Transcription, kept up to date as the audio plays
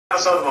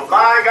Episode of a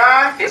blind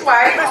guy. His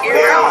wife.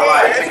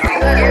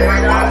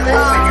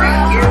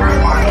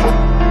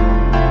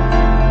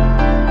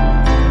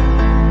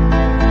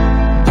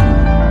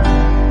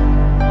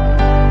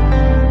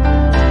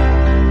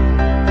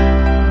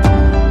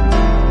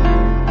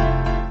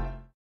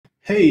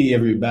 Hey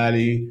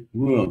everybody,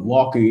 we're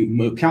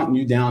counting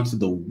you down to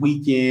the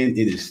weekend.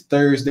 It is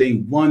Thursday,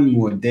 one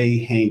more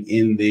day. Hang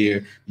in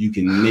there, you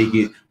can make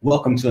it.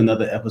 Welcome to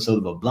another episode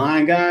of A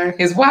Blind Guy,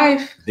 His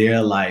Wife,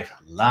 Their Life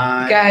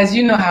Live. Guys,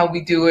 you know how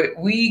we do it.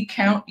 We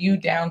count you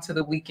down to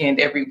the weekend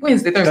every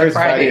Wednesday, Thursday,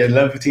 Friday. At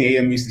 11:15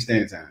 a.m. Eastern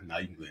Standard Time. Now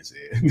you can go ahead and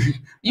say it.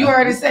 You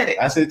already said it.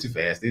 I said it too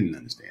fast. They didn't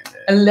understand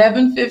that.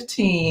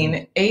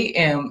 11:15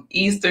 a.m.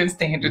 Eastern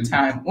Standard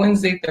Time,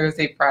 Wednesday,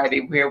 Thursday,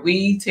 Friday, where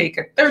we take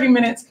a 30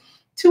 minutes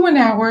to an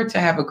hour to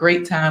have a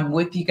great time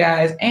with you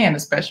guys and a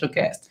special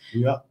guest.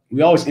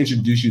 We always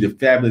introduce you to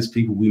fabulous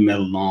people we met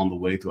along the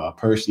way through our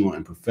personal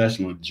and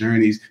professional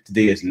journeys.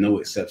 Today is no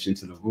exception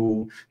to the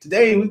rule.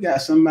 Today we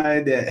got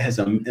somebody that has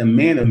a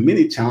man of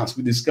many talents.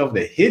 We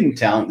discovered a hidden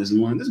talent is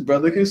one. This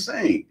brother can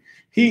sing.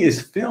 He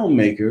is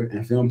filmmaker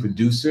and film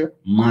producer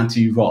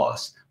Monty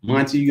Ross.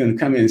 Monty, you gonna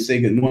come in and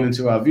say good morning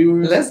to our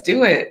viewers? Let's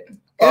do it.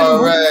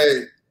 All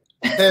right.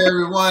 Hey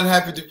everyone,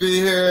 happy to be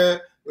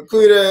here.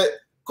 Laquita,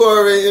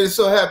 Corey, it is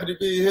so happy to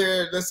be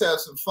here. Let's have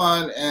some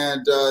fun.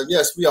 And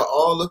yes, we are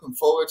all looking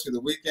forward to the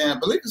weekend. I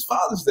believe it's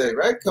Father's Day,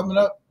 right? Coming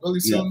up really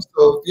soon. Yeah.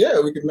 So yeah,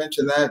 we can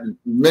mention that and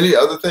many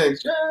other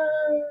things.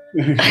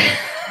 Yay!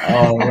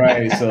 All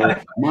right. So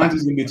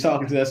Monty's going to be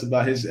talking to us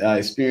about his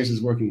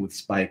experiences working with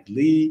Spike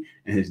Lee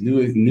and his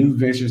new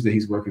ventures that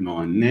he's working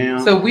on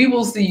now. So we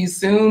will see you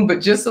soon. But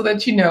just so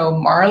that you know,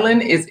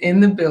 Marlon is in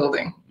the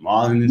building.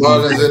 Marlon's in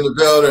the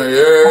building.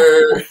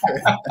 Yeah.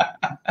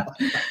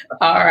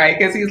 All right,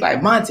 because he's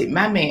like, Monty,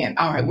 my man.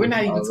 All right, we're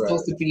not even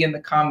supposed to be in the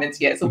comments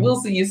yet, so we'll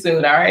see you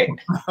soon. All right.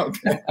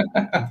 Okay.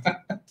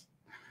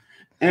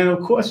 And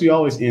of course, we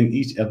always end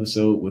each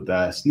episode with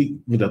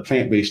a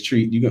plant-based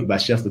treat. By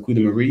Chef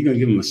Laquita Marie. You're gonna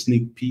give them a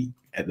sneak peek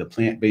at the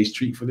plant-based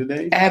treat for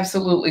today?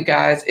 Absolutely,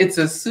 guys. It's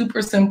a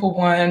super simple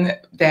one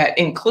that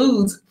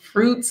includes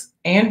fruits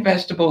and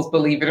vegetables,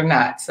 believe it or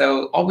not.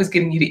 So always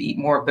getting you to eat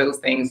more of those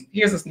things.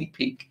 Here's a sneak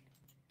peek.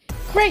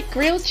 Great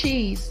grilled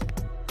cheese.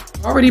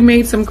 Already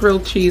made some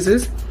grilled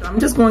cheeses. I'm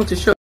just going to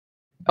show.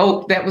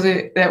 Oh, that was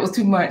it. That was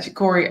too much.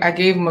 Corey, I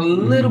gave them a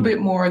little bit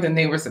more than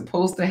they were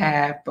supposed to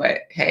have, but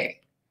hey,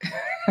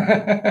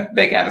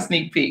 they got a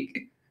sneak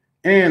peek.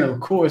 And of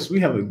course, we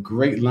have a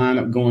great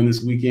lineup going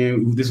this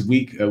weekend. This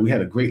week, we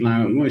had a great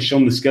lineup. You want to show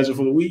them the schedule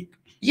for the week?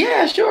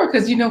 Yeah, sure.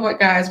 Because you know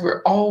what, guys,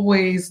 we're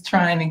always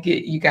trying to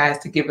get you guys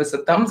to give us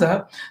a thumbs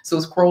up. So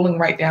scrolling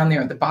right down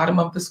there at the bottom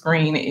of the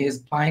screen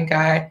is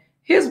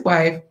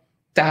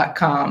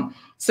blindguyhiswife.com.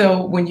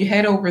 So when you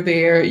head over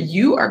there,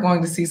 you are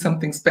going to see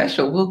something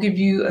special. We'll give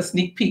you a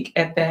sneak peek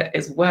at that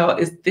as well.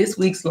 It's this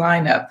week's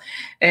lineup.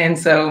 And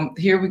so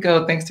here we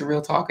go. Thanks to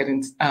Real Talk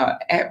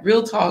at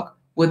Real Talk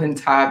with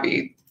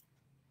Intavi.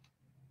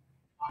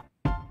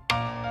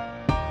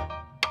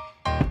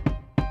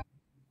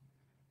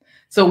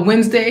 So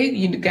Wednesday,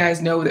 you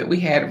guys know that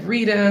we had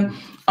Rita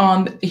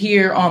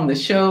here on the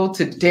show.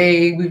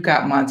 Today, we've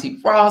got Monty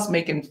Ross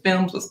making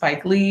films with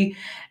Spike Lee.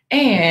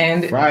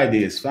 And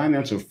Friday is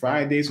Financial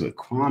Fridays with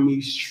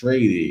Kwame's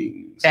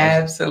Trading. So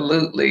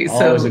absolutely.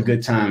 Always a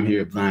good time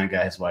here at Blind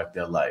Guy, His Wife,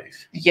 Their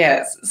Life.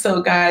 Yes.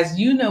 So guys,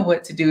 you know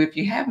what to do. If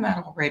you have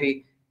not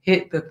already,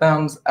 hit the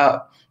thumbs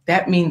up.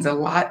 That means a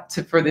lot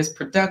for this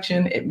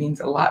production. It means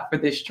a lot for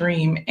this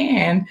stream.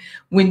 And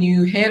when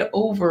you head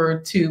over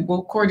to,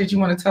 well, Corey, did you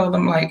want to tell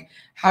them like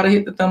how to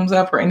hit the thumbs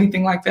up or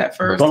anything like that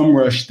first? Bum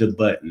rush the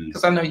button.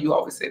 Because I know you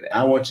always say that.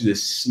 I want you to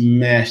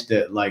smash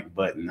that like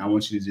button. I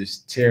want you to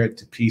just tear it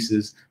to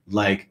pieces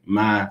like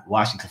my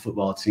Washington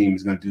football team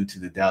is going to do to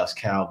the Dallas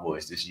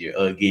Cowboys this year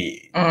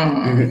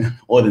again.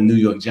 Or the New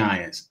York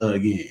Giants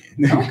again.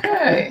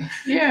 Okay.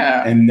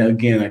 Yeah. And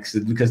again, like I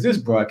said, because this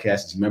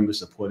broadcast is member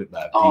supported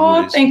by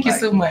viewers. Thank you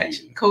so much.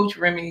 Coach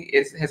Remy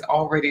has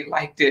already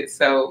liked it.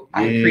 So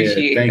I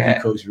appreciate that. Thank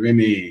you, Coach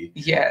Remy.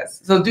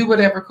 Yes. So do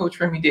whatever Coach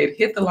Remy did.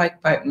 Hit the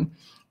like button.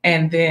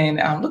 And then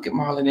look at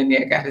Marlon in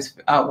there. Got his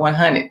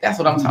 100. That's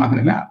what I'm talking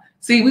about.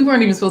 See, we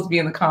weren't even supposed to be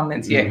in the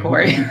comments yet,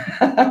 Corey.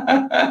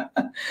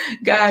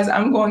 Guys,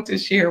 I'm going to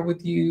share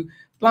with you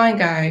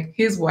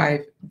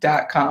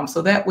blindguyhiswife.com.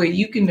 So that way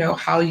you can know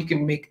how you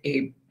can make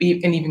an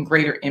even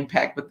greater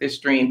impact with this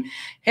stream.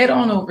 Head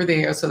on over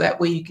there so that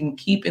way you can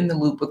keep in the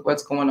loop with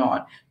what's going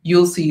on.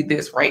 You'll see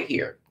this right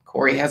here.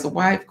 Corey has a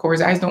wife.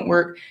 Corey's eyes don't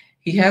work.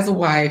 He has a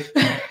wife.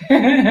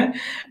 They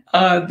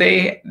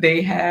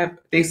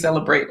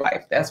celebrate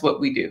life. That's what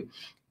we do.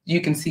 You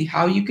can see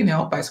how you can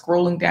help by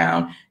scrolling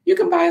down. You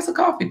can buy us a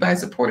coffee by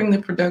supporting the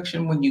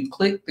production when you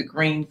click the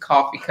green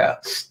coffee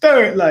cup.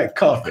 Stir it like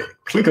coffee.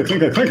 Clinker,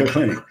 clinker, clinker,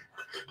 clink.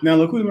 Now,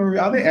 look,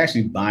 are they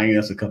actually buying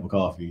us a cup of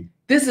coffee?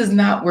 This is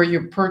not where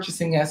you're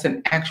purchasing us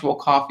an actual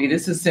coffee.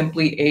 This is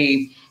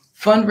simply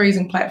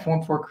fundraising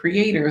platform for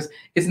creators.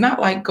 It's not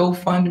like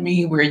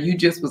GoFundMe where you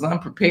just was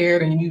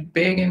unprepared and you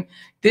begging.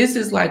 This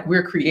is like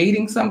we're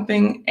creating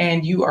something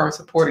and you are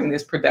supporting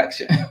this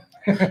production.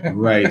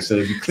 Right. So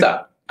if you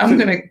click, I'm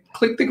going to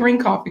click the green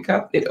coffee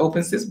cup. It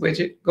opens this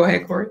widget. Go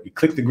ahead, Corey. You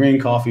click the green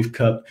coffee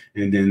cup,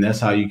 and then that's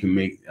how you can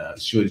make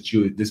sure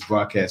that this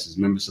broadcast is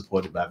member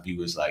supported by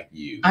viewers like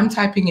you. I'm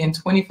typing in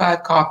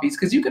 25 coffees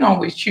because you can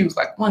always choose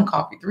like 1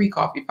 coffee, 3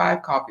 coffee,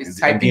 5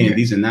 coffees. Again,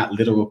 these are not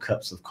literal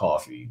cups of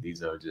coffee.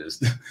 These are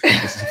just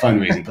it's a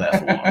fundraising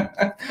platform,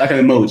 like an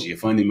emoji, a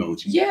fun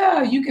emoji.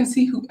 Yeah, you can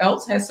see who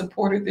else has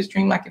supported the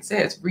stream. Like it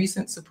says,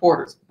 recent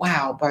supporters.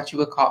 Wow, bought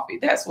you a coffee,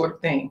 that sort of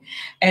thing.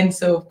 And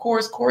so, of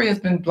course, Corey has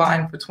been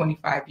blind for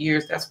 25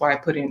 years. That's why I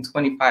put in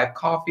 25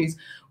 coffees.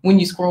 When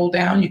you scroll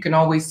down, you can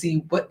always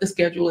see what the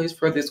schedule is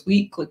for this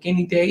week. Click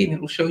any day and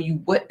it'll show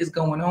you what is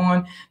going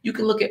on. You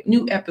can look at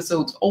new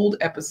episodes, old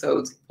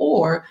episodes,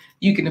 or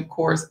you can, of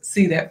course,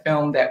 see that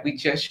film that we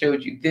just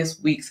showed you,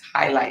 this week's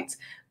highlights.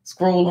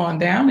 Scroll on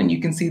down and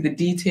you can see the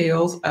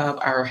details of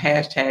our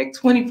hashtag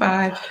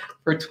 25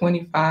 for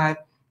 25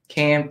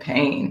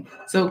 campaign.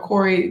 So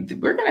Corey,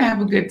 we're going to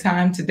have a good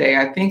time today.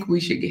 I think we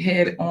should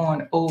head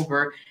on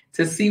over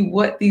to see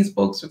what these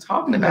folks are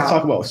talking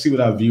about. See what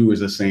our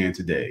viewers are saying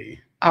today.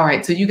 All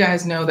right. So you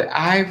guys know that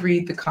I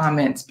read the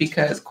comments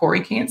because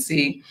Corey can't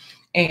see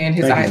and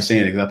his eyes. Thank you for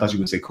saying it because I thought you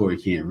were going to say Corey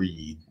can't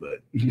read, but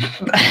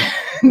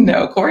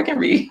no, Corey can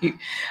read.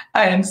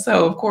 And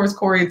so, of course,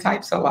 Corey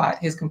types a lot.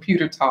 His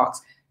computer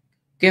talks.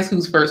 Guess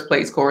who's first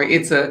place, Corey?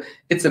 It's a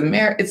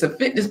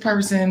fitness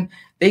person.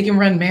 They can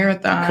run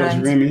marathons.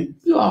 Coach Remy.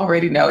 You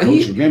already know.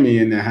 Coach Remy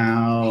in the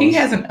house. He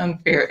has an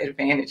unfair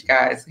advantage,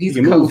 guys. He's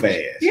a coach. Move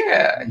fast.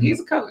 Yeah, he's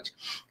a coach.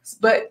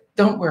 But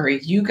don't worry,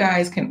 you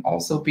guys can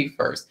also be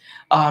first.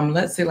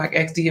 Let's say like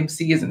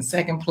XDMC is in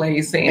second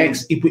place, saying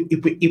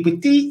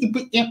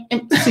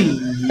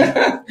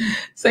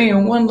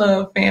saying one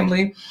love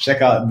family.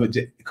 Check out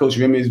Coach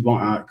Remy's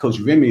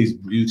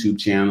YouTube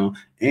channel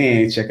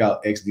and check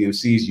out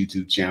XDMC's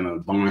YouTube channel,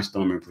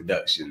 Barnstorming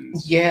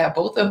Productions. Yeah,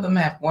 both of them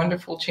have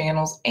wonderful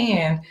channels,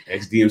 and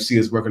XDMC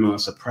is working on a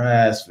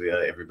surprise for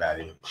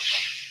everybody.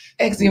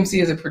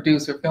 XDMC is a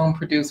producer, film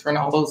producer, and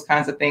all those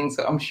kinds of things.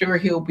 So I'm sure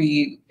he'll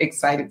be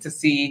excited to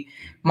see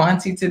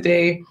Monty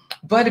today.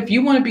 But if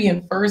you want to be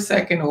in first,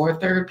 second, or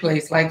third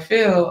place, like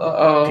Phil,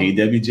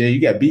 KWJ,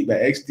 you got beat by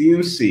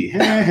XDMC.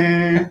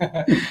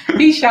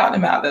 He's shouting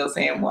him out though,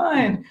 saying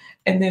 1.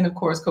 And then, of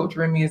course, Coach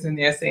Remy is in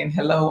there saying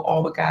hello,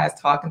 all the guys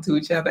talking to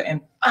each other. And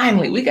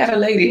finally, we got a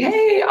lady.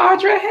 Hey,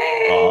 Audra.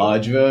 Hey.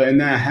 Audra in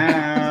the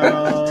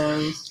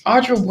house.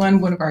 Audra won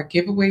one of our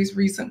giveaways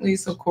recently.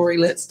 So, Corey,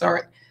 let's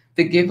start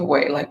the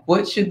giveaway. Like,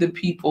 what should the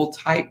people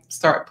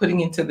start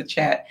putting into the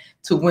chat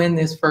to win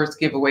this first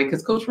giveaway?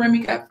 Because Coach Remy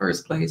got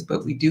first place,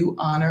 but we do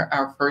honor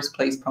our first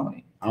place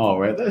pony. All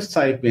right, let's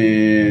type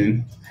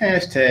in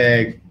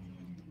hashtag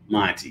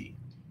Monty.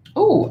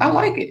 Oh, I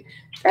like it.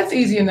 That's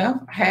easy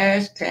enough.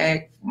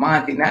 Hashtag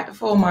Monty, not the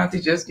full Monty,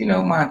 just,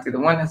 Monty, the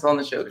one that's on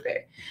the show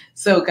today.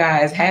 So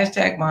guys,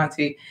 hashtag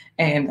Monty,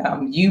 and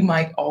you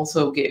might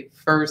also get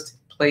first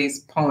place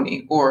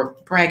pony, or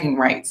bragging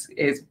rights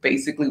is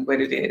basically what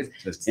it is.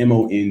 That's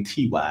Monty.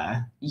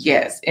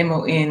 Yes,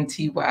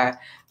 Monty.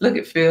 Look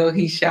at Phil.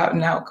 He's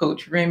shouting out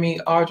Coach Remy.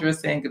 Audra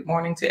saying good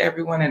morning to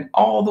everyone, and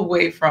all the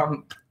way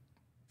from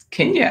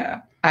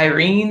Kenya,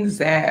 Irene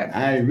Zab.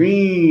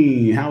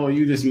 Irene, how are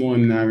you this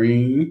morning,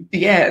 Irene?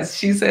 Yes,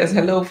 she says,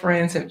 hello,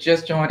 friends have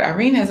just joined.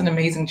 Irene has an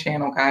amazing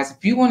channel, guys.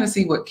 If you want to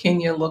see what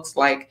Kenya looks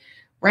like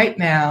right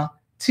now,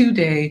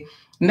 today,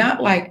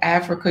 not like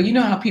Africa. You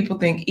know how people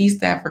think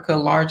East Africa,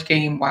 large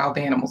game, wild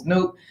animals.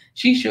 Nope.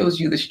 She shows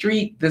you the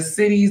street, the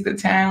cities, the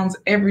towns,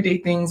 everyday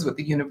things, what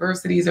the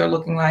universities are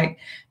looking like.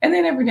 And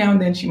then every now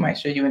and then she might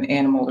show you an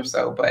animal or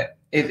so, but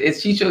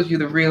she shows you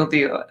the real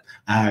deal.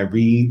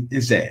 Irene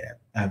and Zab.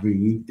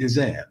 Irene and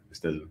Zab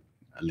instead of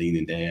Aline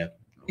and Dab.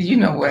 You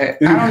know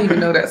what? I don't even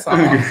know that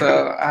song,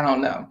 so I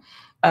don't know.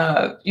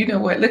 You know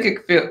what? Look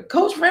at Phil.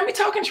 Coach Remy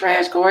talking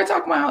trash, Corey,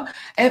 talking about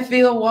at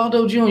Phil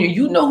Waldo Jr.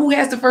 You know who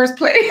has the first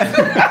place?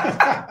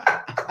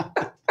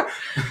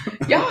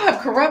 Y'all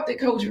have corrupted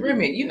Coach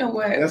Remy. You know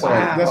what? That's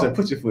right. That's right.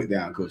 Put your foot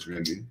down, Coach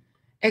Remy.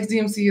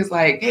 XDMC is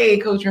like, hey,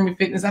 Coach Remy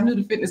Fitness. I knew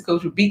the fitness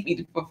coach would beat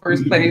me for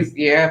first place.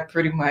 Yeah,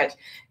 pretty much.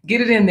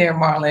 Get it in there,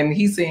 Marlon.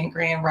 He's saying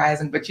Grand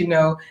Rising, but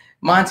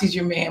Monty's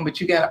your man, but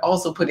you got to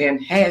also put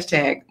in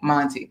hashtag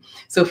Monty.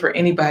 So for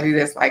anybody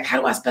that's like, how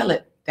do I spell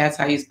it? That's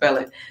how you spell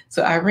it.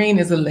 So Irene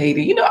is a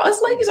lady.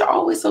 Us ladies are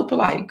always so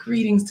polite.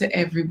 Greetings to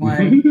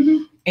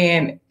everyone.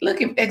 And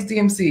look at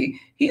XDMC.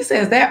 He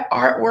says that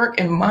artwork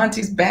in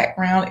Monty's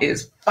background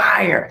is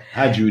fire.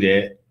 I drew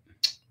that.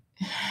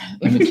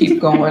 Let me keep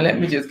going.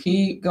 Let me just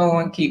keep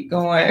going.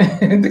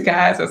 The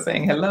guys are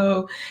saying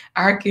hello.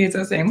 Our kids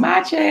are saying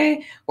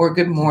mache or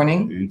good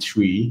morning. And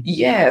tree.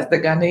 Yes, the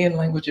Ghanaian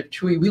language of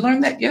tree. We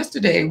learned that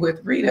yesterday with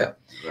Rita.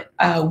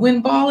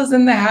 Winball is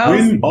in the house.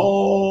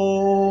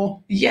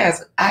 Winball.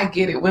 Yes, I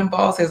get it.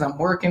 Winball says I'm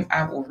working.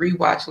 I will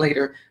rewatch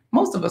later.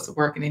 Most of us are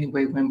working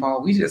anyway,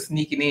 Winball. We just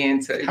sneaking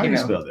in to, How do you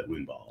spell that,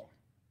 Winball?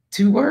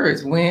 2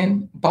 words,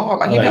 win, ball.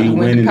 Like, Oh, you like got to you win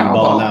win the and Powerball.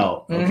 ball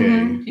out.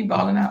 Okay. He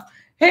balling out.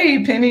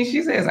 Hey, Penny,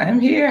 she says, I'm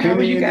here. How are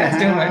Penny you in the guys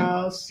doing?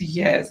 house.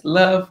 Yes,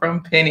 love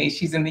from Penny.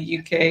 She's in the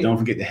UK. Don't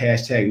forget the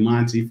hashtag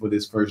Monty for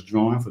this first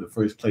drawing for the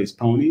first place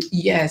pony.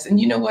 Yes, and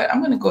you know what?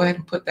 I'm going to go ahead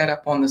and put that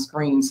up on the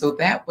screen so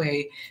that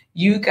way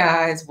you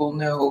guys will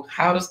know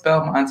how to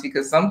spell Monty,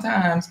 because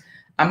sometimes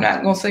I'm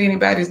not going to say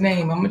anybody's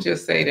name. I'm going to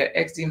just say that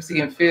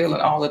XDMC and Phil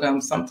and all of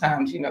them,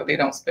 sometimes, you know, they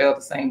don't spell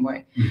the same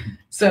way.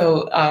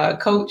 So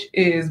Coach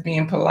is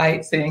being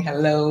polite, saying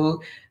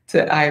hello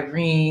to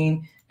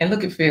Irene. And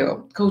look at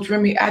Phil. Coach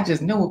Remy, I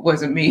just know it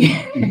wasn't me.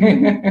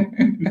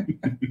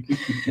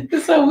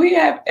 So we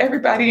have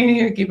everybody in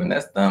here giving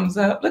us thumbs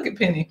up. Look at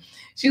Penny.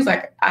 She's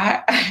like,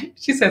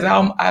 she says,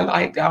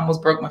 I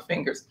almost broke my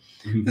fingers.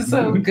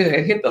 So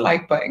good. Hit the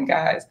like button,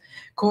 guys.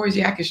 Corey's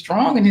yak is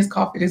strong in his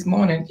coffee this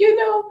morning. You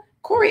know,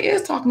 Corey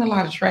is talking a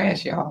lot of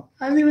trash, y'all.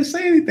 I didn't even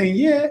say anything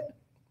yet.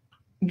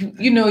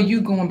 You know,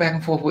 you going back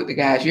and forth with the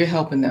guys. You're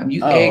helping them.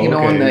 You egging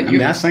on the. I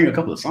mean, I sang a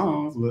couple of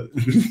songs, but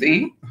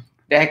see,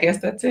 I guess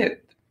that's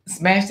it.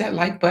 Smash that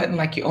like button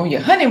like you're on your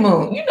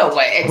honeymoon. You know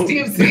what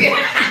XDMC.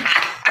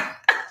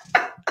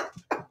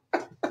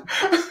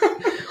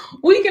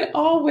 We can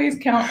always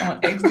count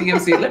on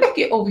XDMC. Let me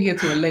get over here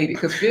to a lady,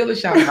 because Phil is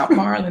shouting out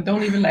Marlon.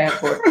 Don't even laugh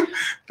for it.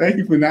 Thank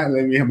you for not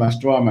letting me have my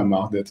straw in my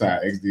mouth that time,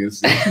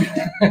 XDMC.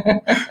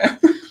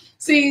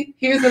 See,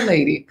 here's a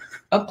lady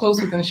up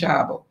closer than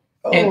Shabo.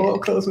 Oh,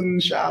 closer than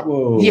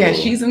Shabo. Yeah,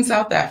 she's in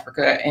South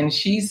Africa, and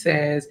she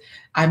says,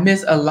 I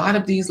miss a lot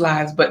of these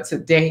lives, but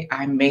today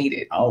I made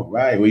it. All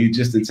right. Well, you're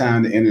just in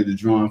time to enter the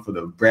drawing for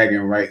the bragging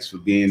rights for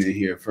being in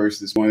here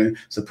first this morning.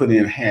 So put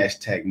in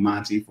hashtag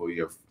Monty for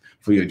your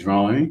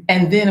drawing.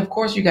 And then, of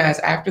course, you guys,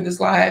 after this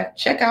live,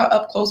 check out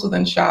Up Closer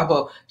Than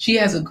Shabo. She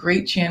has a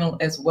great channel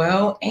as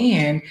well.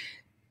 And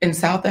in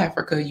South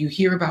Africa, you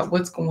hear about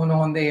what's going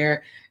on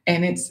there.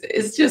 And it's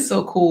just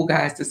so cool,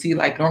 guys, to see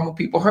like normal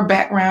people. Her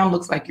background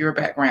looks like your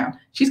background.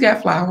 She's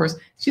got flowers.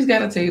 She's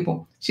got a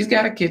table. She's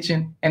got a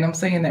kitchen. And I'm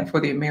saying that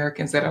for the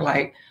Americans that are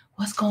like,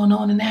 what's going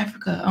on in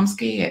Africa? I'm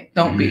scared.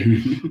 Don't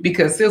be.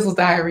 Because Sizzle's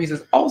Diaries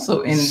is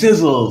also in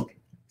Sizzle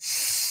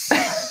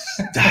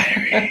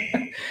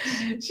Diary.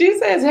 She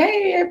says,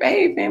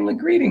 hey, family,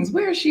 greetings.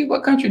 Where is she?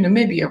 What country?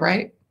 Namibia,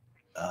 right?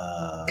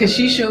 Because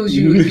she shows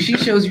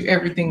you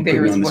everything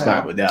there as on the well.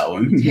 spot with that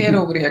one. Head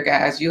over there,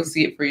 guys. You'll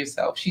see it for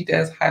yourself. She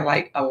does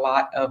highlight a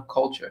lot of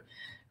culture.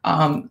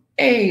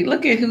 Hey,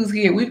 look at who's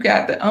here. We've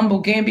got the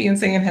Humble Gambian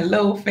saying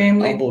hello,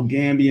 family. Humble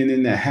Gambian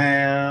in the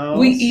house.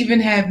 We even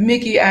have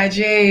Mickey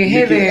IJ.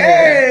 Hey Mickey,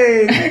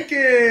 there. Hey,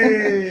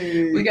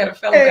 Mickey. We got a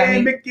fellow guy.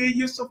 Hey, Mickey,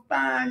 you're so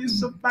fine. You're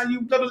so fine.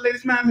 You blow the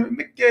ladies' mind,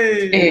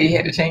 Mickey. Hey, you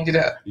had to change it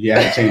up. Yeah,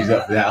 I had to change it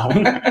up for that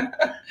one.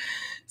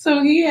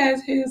 So he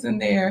has his in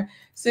there.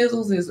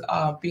 Sizzles is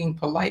being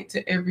polite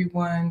to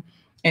everyone.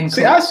 And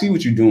see, I see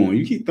what you're doing.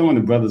 You keep throwing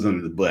the brothers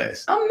under the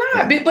bus. I'm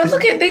not, but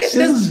look at this.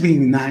 Sizzle's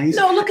being nice.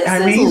 No, look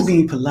at Irene's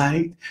being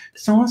polite.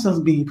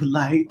 So-and-so's being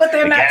polite. But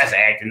they're the not. guys are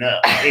acting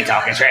up. They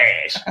talking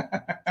trash.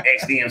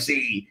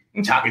 XDMC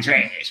talking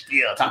trash.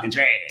 Phil talking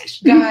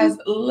trash. Guys,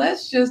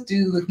 let's just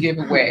do the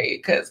giveaway,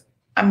 because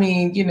I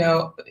mean, you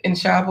know, and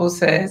Shabo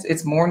says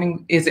it's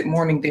morning. Is it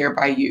morning there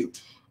by you?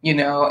 You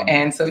know,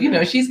 and so, you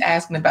know, she's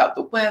asking about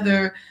the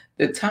weather,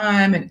 the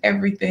time, and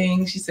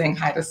everything. She's saying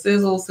hi to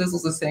Sizzle.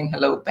 Sizzles is saying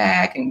hello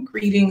back and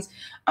greetings.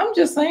 I'm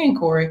just saying,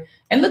 Corey.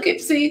 And look at,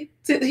 see,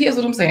 here's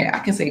what I'm saying. I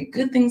can say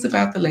good things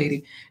about the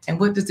lady. And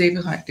what does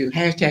David Hunt do?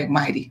 Hashtag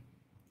mighty.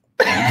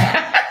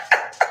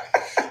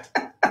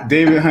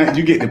 David Hunt,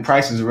 you get the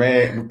Price is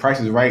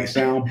Right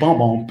sound. Boom,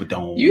 boom,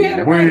 ba-dum. You had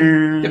it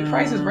right. The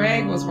Price is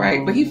Rag was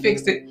right, but he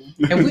fixed it.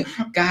 And we,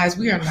 guys,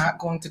 we are not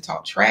going to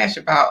talk trash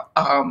about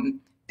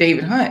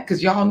David Hunt,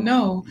 because y'all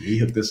know he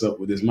hooked us up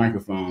with his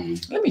microphone.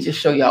 Let me just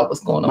show y'all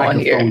what's going on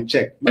here. Microphone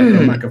check.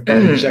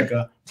 Microphone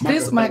checker.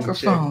 This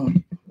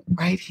microphone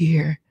right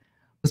here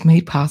was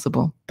made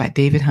possible by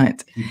David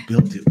Hunt. He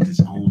built it with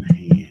his own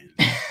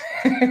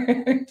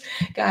hands.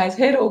 Guys,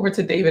 head over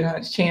to David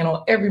Hunt's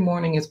channel. Every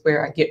morning is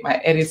where I get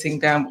my editing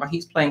done while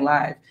he's playing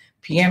live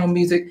piano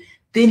music.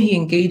 Then he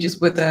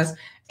engages with us,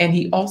 and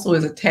he also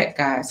is a tech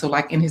guy. So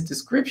like in his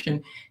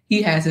description,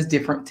 he has his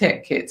different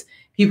tech kits.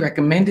 He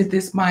recommended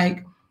this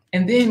mic,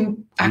 and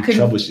then he had to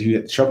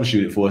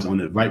troubleshoot it for us on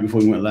it right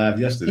before we went live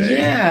yesterday.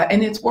 Yeah,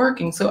 and it's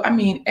working. So I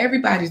mean,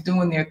 everybody's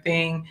doing their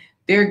thing.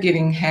 They're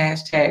getting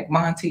hashtag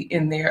Monty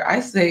in there. I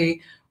say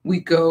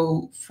we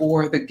go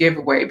for the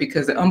giveaway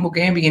because the Humble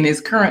Gambian is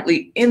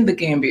currently in the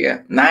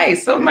Gambia.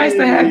 Nice. So nice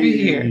to have you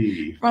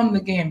here from the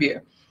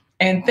Gambia.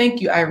 And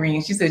thank you,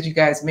 Irene. She says, you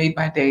guys made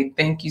my day.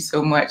 Thank you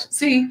so much.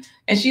 See,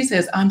 and she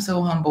says, I'm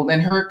so humbled.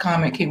 And her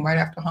comment came right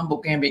after Humble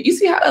Gambia. You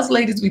see how us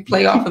ladies, we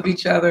play off of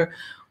each other.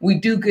 We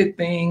do good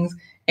things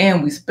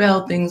and we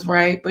spell things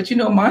right. But you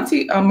know,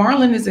 Monty,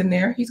 Marlon is in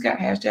there. He's got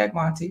hashtag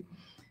Monty.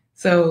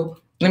 So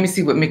let me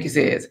see what Mickey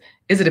says.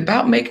 Is it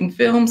about making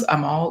films?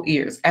 I'm all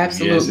ears.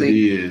 Absolutely.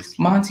 Yes, it is.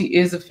 Monty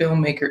is a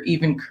filmmaker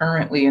even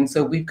currently. And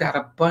so we've got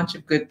a bunch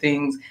of good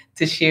things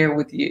to share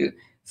with you.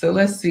 So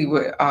let's see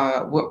what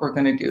we're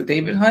going to do.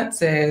 David Hunt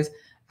says,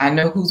 I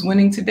know who's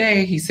winning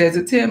today. He says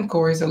it's him,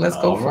 Corey. So let's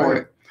go for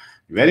it.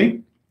 You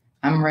ready?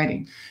 I'm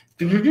ready.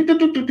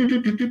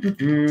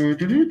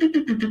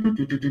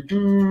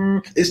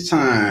 It's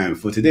time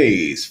for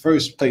today's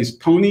first place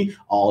pony.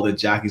 All the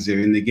jockeys are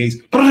in the gates.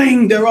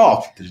 Bring, they're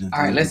off.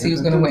 All right, let's see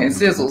who's going to win.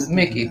 Sizzles,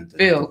 Mickey,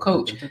 Phil,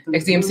 Coach,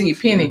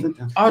 XDMC, Penny,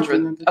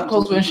 Audra, Up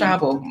Close with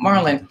Shavo,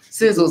 Marlon,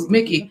 Sizzles,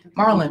 Mickey,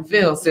 Marlon,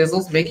 Phil,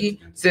 Sizzles,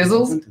 Mickey,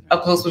 Sizzles,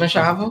 Up Close with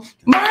Shavo,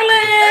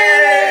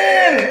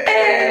 Marlon!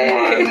 Hey!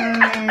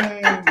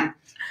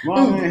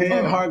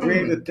 Marlon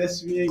Hargrave, the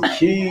Thespian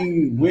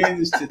King,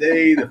 wins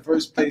today, the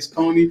first place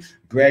pony,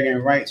 bragging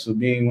rights for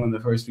being one of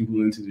the first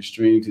people into the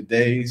stream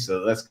today. So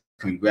let's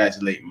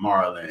congratulate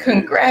Marlon.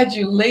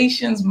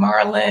 Congratulations,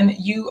 Marlon.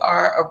 You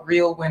are a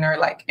real winner.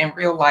 Like in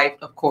real life,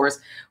 of course,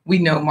 we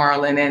know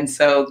Marlon. And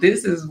so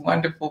this is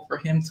wonderful for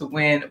him to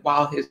win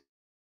while his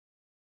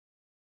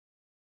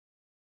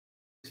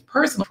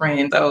personal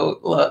friend. So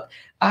look,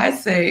 I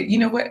say, you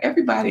know what?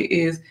 Everybody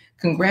is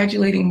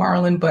congratulating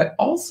Marlon, but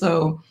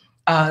also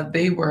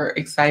they were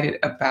excited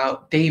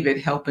about David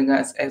helping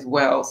us as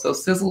well. So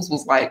Sizzles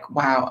was like,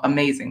 wow,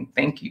 amazing.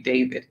 Thank you,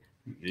 David.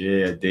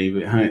 Yeah,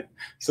 David Hunt.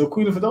 So,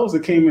 Quita, for those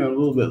that came in a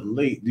little bit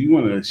late, do you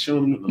want to show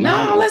them?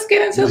 No, let's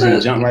get into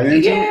jump right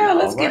into it.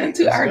 Let's get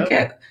into our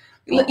guest.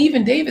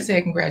 Even David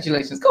said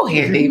congratulations. Go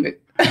ahead,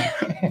 David.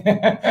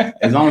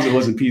 As long as it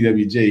wasn't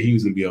PWJ, he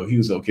was gonna be. He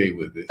was okay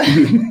with it.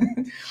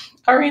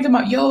 I read them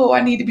out. Yo,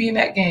 I need to be in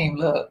that game.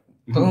 Look,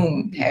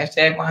 boom.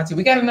 Hashtag Monty.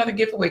 We got another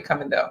giveaway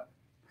coming though.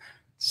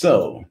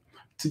 So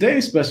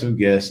today's special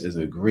guest is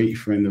a great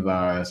friend of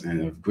ours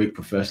and a great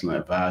professional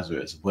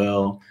advisor as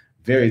well.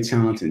 Very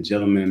talented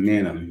gentleman,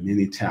 man of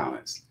many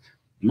talents.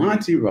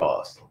 Monty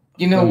Ross.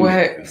 You know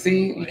what?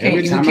 See, you can't,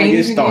 every time I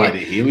get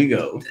started, here we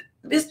go.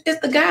 It's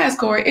the guys,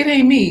 Corey. It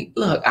ain't me.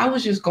 Look, I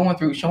was just going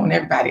through showing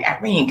everybody.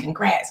 Irene,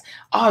 congrats.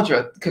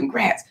 Audra,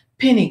 congrats.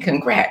 Penny,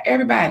 congrats.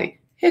 Everybody.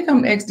 Here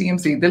come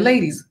XDMC. The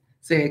ladies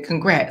said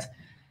congrats.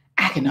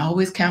 I can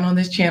always count on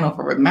this channel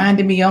for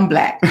reminding me I'm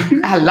black.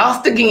 I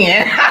lost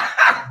again.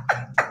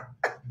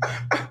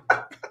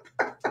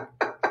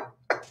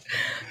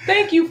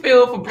 Thank you,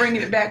 Phil, for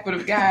bringing it back for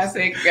the guys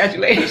saying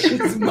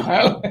congratulations,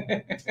 Marlon.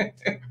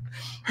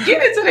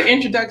 Get into the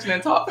introduction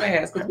and talk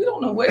fast because we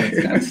don't know what he's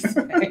going to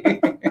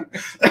say.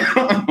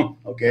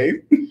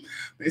 Okay.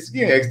 It's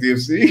again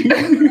XDFC.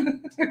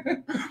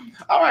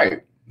 All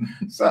right.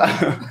 So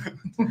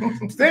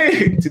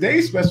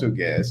today's special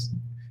guest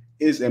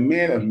is a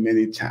man of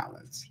many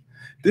talents.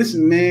 This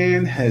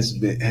man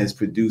has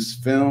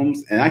produced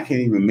films, and I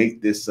can't even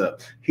make this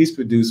up. He's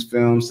produced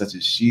films such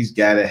as She's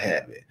Gotta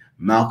Have It,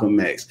 Malcolm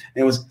X,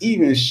 and was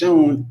even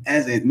shown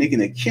as making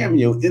a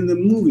cameo in the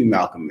movie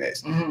Malcolm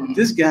X.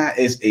 This guy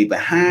is a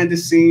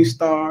behind-the-scenes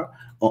star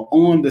or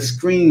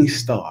on-the-screen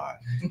star.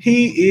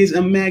 He is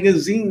a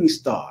magazine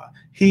star.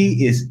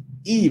 He is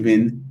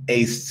even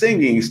a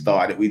singing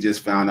star that we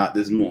just found out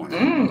this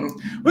morning.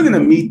 We're going to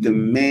meet the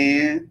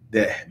man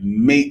that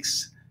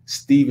makes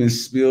Steven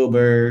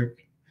Spielberg,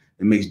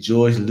 that makes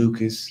George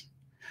Lucas,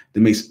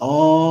 that makes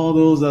all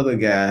those other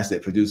guys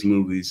that produce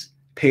movies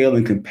pale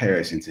in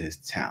comparison to his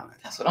talent.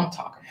 That's what I'm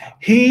talking about.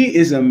 He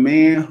is a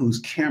man whose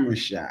camera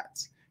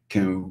shots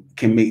can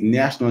make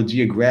National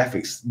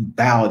Geographics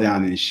bow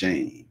down in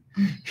shame.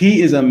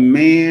 He is a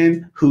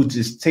man who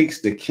just takes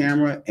the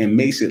camera and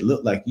makes it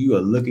look like you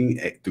are looking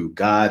through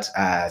God's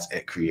eyes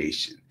at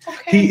creation.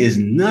 Okay. He is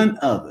none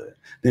other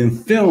than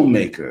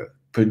filmmaker,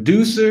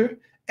 producer,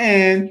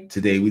 and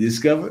today we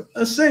discover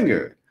a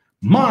singer.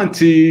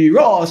 Monty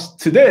Ross,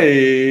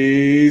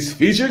 today's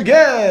featured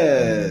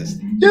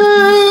guest. Yay!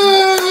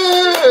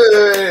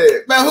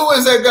 Man, who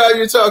is that guy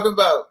you're talking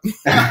about?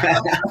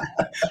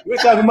 We're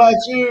talking about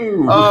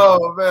you.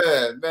 Oh,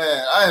 man.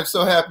 I am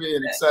so happy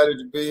and excited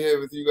to be here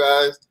with you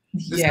guys.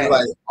 This is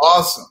like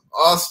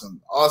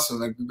awesome.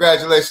 And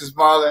congratulations,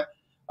 Marlon,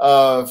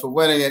 for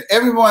winning. And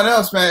everyone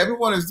else, man,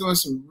 everyone is doing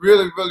some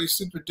really, really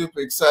super duper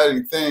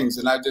exciting things.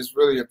 And I just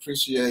really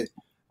appreciate,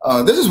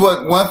 this is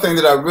one thing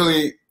that I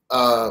really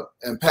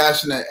am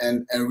passionate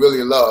and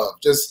really love.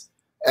 Just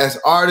as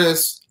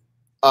artists,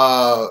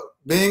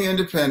 being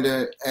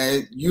independent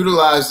and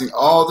utilizing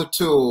all the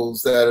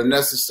tools that are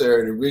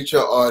necessary to reach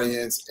your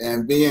audience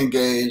and be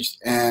engaged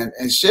and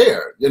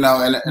share, you know,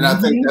 and I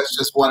think that's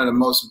just one of the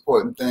most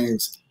important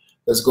things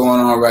that's going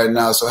on right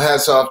now. So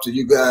hats off to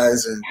you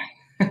guys, and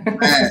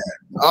man,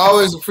 I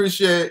always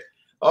appreciate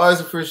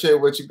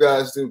what you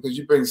guys do, because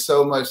you bring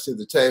so much to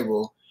the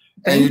table,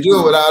 and you do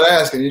it without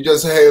asking. You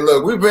just say, hey,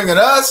 look, we're bringing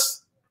us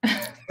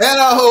and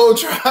our whole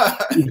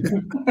tribe,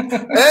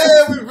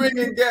 and we're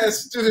bringing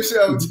guests to the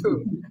show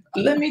too.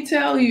 Let me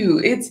tell you,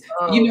 it's,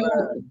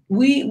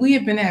 we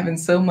have been having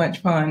so much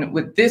fun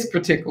with this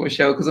particular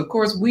show because, of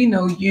course, we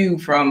know you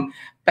from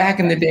back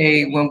in the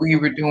day when we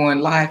were doing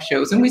live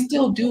shows, and we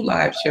still do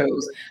live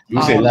shows.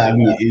 You say live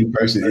in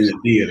person in the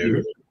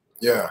theater.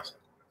 Yeah.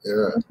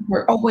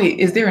 Oh, wait,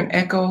 is there an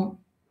echo?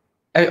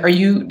 Do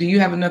you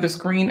have another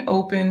screen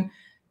open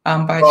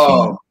by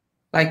chance,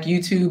 like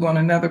YouTube on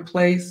another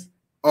place?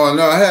 Oh,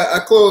 no, I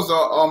closed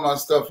all my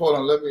stuff. Hold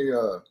on, let me.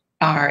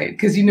 All right,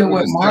 because you know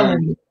what,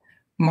 Marlon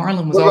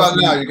was What about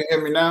also. now? You can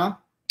hear me now?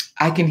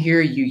 I can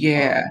hear you.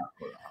 Yeah.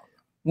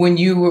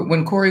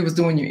 When Corey was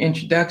doing your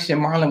introduction,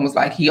 Marlon was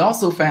like, he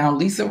also found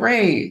Lisa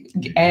Ray,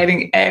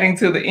 adding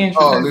to the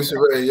introduction. Oh, Lisa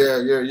Ray,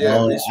 yeah.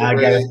 Oh, Lisa I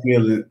Ray.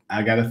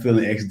 got a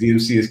feeling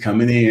XDMC is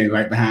coming in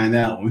right behind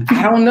that one.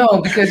 I don't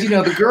know, because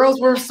the girls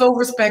were so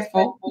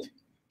respectful.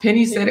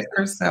 Penny said it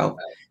herself.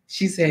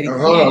 She said,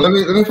 hold on, let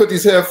me put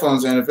these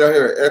headphones in. If y'all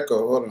hear an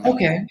echo, hold on.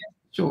 Okay,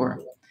 sure.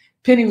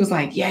 Penny was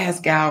like, yes,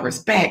 gal,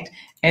 respect.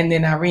 And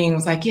then Irene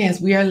was like, yes,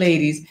 we are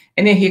ladies.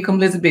 And then here come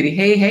Elizabeth.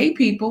 Hey,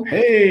 people.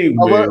 Hey,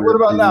 what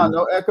about now?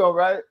 No echo,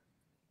 right?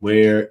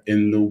 Where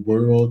in the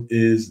world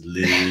is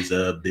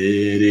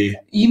Elizabeth?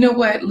 You know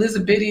what?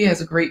 Elizabeth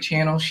has a great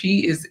channel.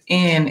 She is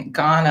in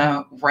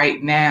Ghana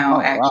right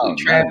now, actually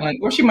traveling.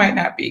 Or she might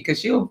not be, because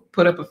she'll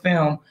put up a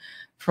film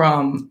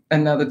from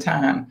another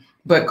time.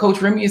 But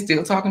Coach Remy is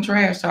still talking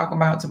trash, talking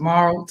about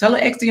tomorrow. Tell her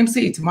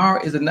XDMC,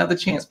 tomorrow is another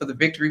chance for the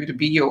victory to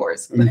be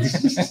yours.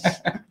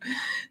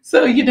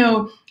 So,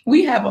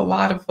 we have a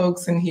lot of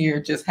folks in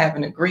here just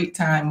having a great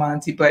time,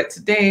 Monty. But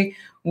today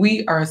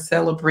we are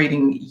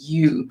celebrating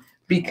you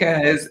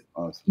because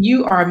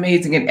you are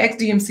amazing. And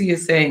XDMC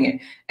is saying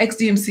it.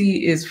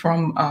 XDMC is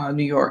from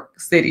New York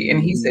City.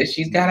 And he says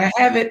she's got to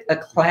have it, a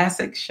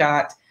classic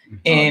shot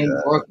in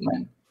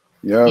Brooklyn.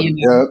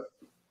 Yep.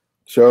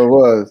 Sure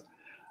was.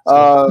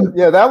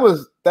 That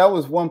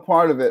was one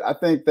part of it. I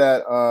think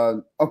that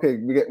okay,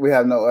 we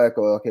have no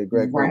echo. Okay,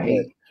 great.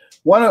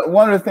 One of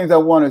the things I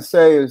want to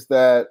say is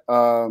that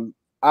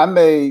I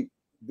made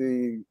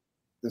the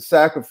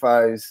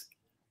sacrifice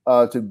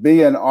to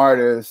be an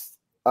artist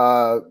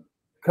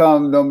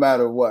come no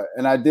matter what,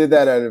 and I did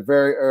that at a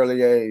very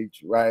early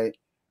age, right?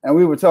 And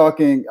we were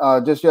talking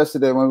just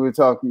yesterday when we were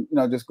talking,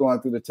 just going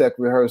through the tech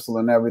rehearsal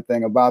and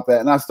everything about that,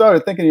 and I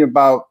started thinking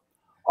about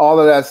all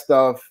of that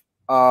stuff.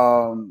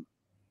 I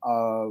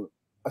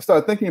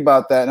started thinking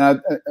about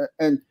that,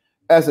 and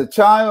as a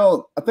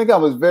child, I think I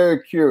was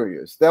very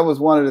curious. That was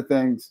one of the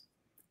things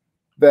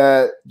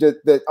that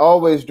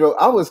always drove.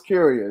 I was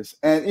curious,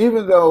 and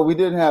even though we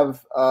didn't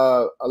have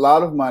a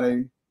lot of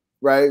money,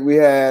 right? We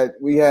had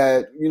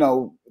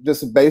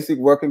just a basic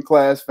working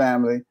class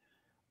family.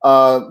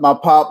 My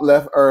pop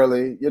left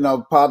early.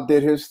 Pop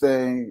did his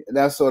thing,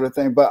 that sort of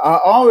thing. But I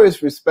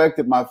always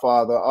respected my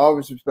father. I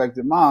always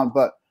respected mom,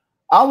 but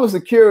I was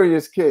a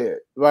curious kid,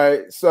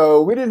 right?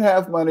 So we didn't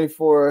have money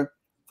for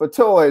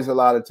toys a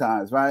lot of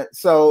times, right?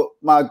 So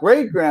my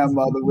great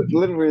grandmother would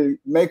literally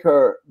make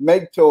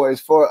toys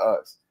for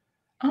us,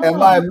 and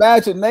my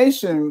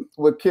imagination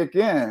would kick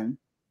in.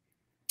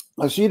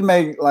 She'd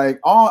make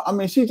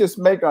she'd just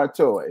make our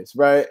toys,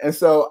 right? And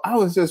so I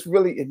was just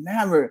really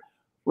enamored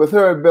with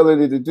her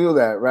ability to do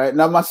that, right?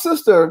 Now my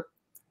sister,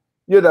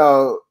 would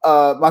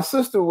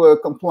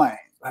complain.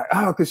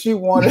 Because she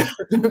wanted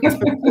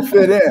to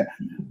fit in.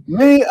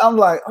 Me, I'm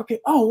like,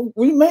 okay,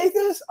 we made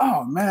this?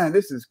 Oh, man,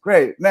 this is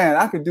great. Man,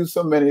 I could do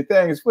so many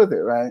things with it,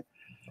 right?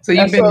 So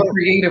you've been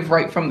creative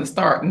right from the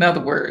start, in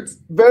other words.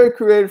 Very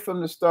creative from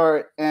the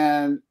start.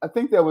 And I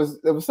think there was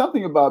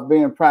something about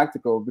being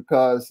practical,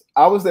 because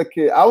I was that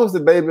kid. I was the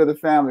baby of the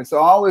family, so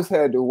I always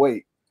had to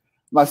wait.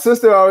 My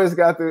sister always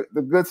got the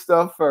good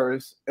stuff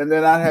first, and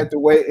then I had to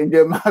wait and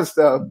get my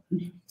stuff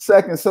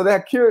second.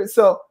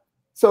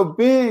 So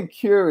being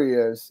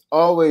curious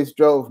always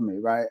drove me,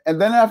 right? And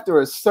then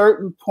after a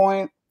certain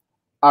point,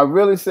 I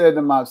really said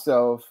to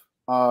myself,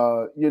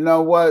 you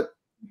know what?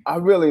 I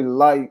really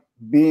like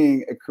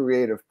being a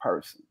creative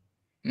person.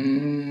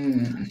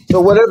 So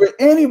whatever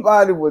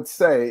anybody would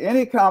say,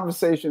 any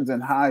conversations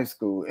in high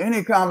school,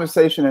 any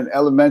conversation in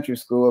elementary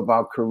school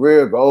about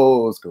career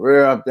goals,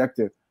 career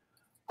objective,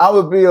 I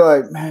would be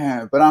like,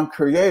 man, but I'm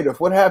creative.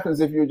 What happens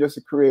if you're just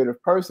a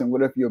creative person?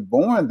 What if you're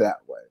born that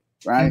way,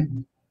 right?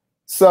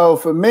 So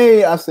for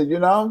me, I said,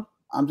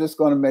 I'm just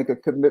going to make a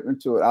commitment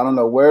to it. I don't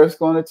know where it's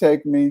going to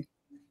take me,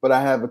 but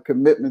I have a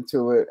commitment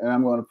to it, and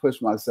I'm going to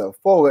push myself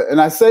forward. And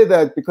I say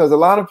that because a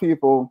lot of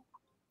people,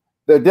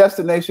 their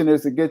destination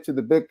is to get to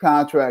the big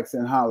contracts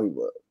in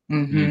Hollywood.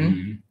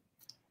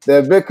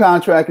 Their big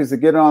contract is to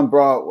get on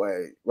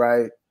Broadway,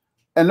 right?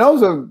 And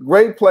those are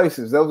great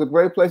places. Those are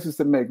great places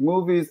to make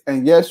movies.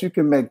 And yes, you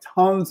can make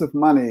tons of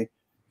money,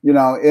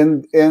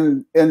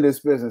 in this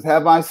business.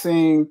 Have I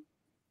seen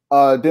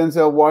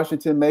Denzel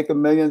Washington make $1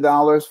 million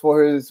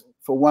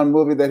for one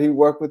movie that he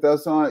worked with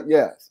us on?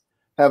 Yes.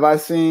 Have I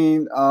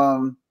seen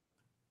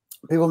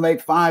people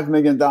make $5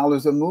 million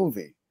a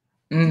movie?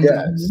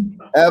 Yes.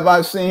 Have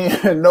I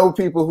seen know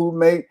people who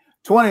make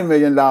 $20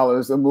 million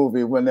a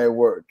movie when they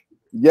work?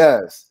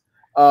 Yes.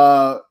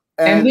 And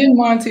then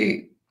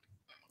Monty,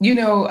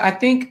 I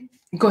think,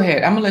 go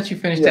ahead. I'm gonna let you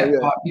finish that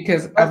thought,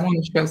 because I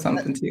want to show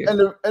something to you.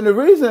 And the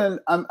reason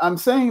I'm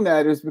saying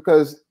that is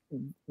because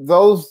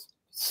those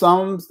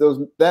sums,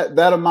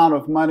 that amount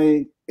of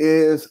money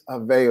is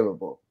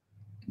available.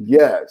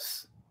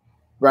 Yes,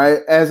 right,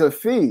 as a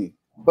fee.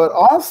 But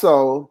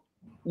also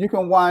you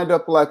can wind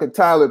up like a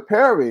Tyler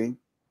Perry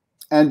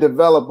and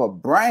develop a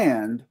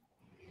brand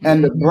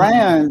And the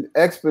brand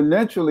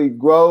exponentially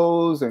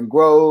grows and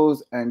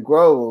grows and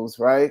grows,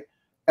 right?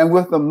 And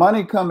with the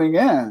money coming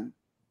in,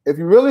 if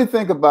you really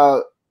think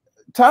about,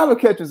 Tyler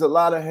catches a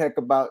lot of heck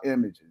about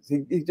images.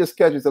 He just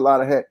catches a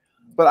lot of heck.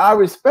 But I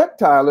respect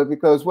Tyler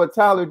because what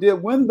Tyler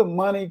did when the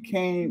money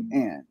came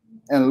in,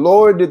 and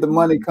Lord, did the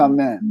money come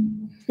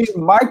in, he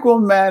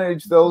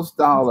micromanaged those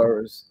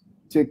dollars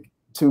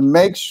to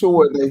make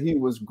sure that he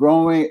was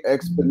growing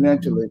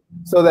exponentially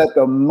so that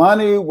the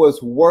money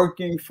was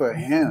working for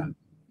him.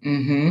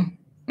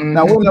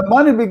 Now, when the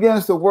money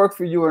begins to work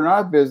for you in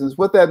our business,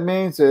 what that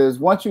means is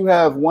once you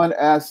have one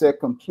asset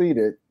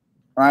completed,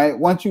 right?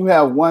 Once you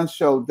have one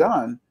show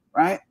done,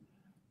 right?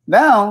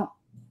 Now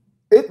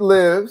it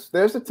lives,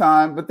 there's a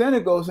time, but then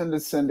it goes into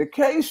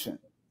syndication.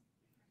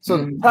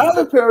 So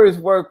Tyler Perry's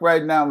work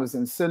right now is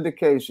in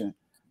syndication.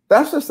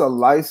 That's just a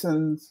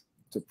license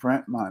to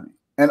print money.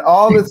 And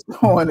all it's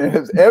doing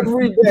is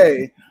every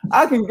day,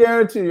 I can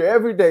guarantee you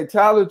every day,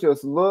 Tyler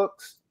just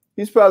looks.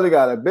 He's probably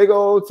got a big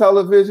old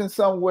television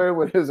somewhere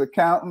with his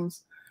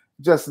accountants,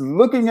 just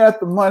looking at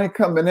the money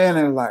coming in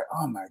and like,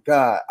 oh my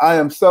God, I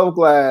am so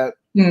glad.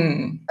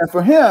 And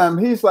for him,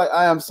 he's like,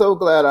 I am so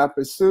glad I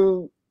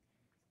pursued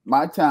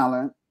my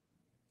talent.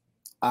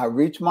 I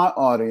reached my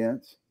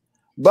audience.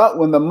 But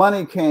when the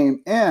money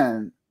came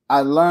in,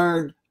 I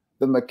learned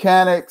the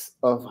mechanics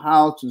of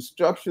how to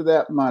structure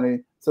that money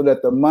so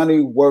that the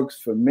money works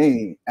for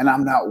me and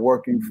I'm not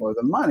working for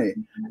the money.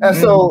 And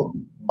so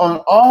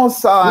on all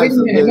sides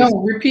of this, no,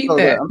 repeat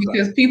that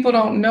because people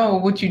don't know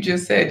what you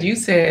just said. You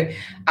said,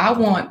 I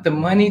want the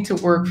money to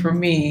work for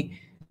me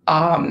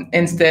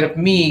instead of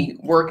me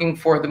working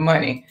for the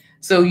money.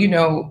 So, you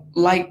know,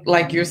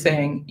 like you're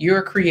saying, you're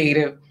a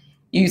creative.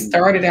 You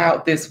started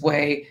out this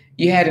way.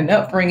 You had an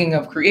upbringing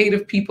of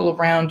creative people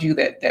around you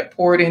that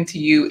poured into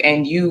you,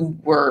 and you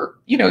were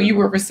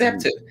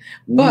receptive.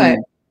 But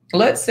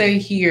let's say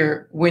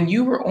here, when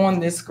you were on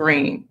this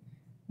screen,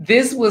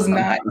 this was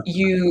not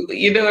you.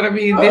 You know what I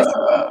mean?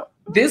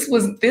 This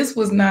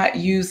was not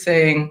you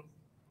saying,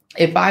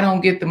 if I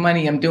don't get the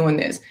money, I'm doing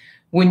this.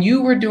 When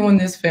you were doing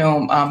this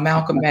film,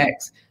 Malcolm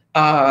X,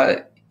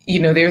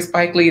 there's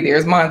Spike Lee,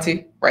 there's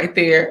Monty right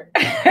there.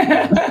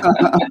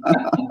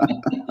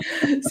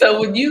 So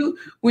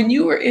when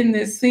you were in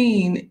this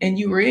scene and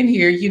you were in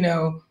here, you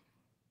know,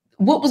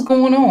 what was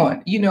going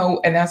on? You know,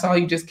 and that's all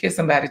you just kiss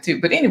somebody too.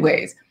 But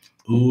anyways.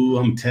 Ooh,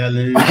 I'm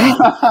telling.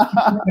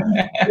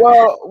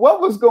 Well,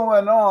 what was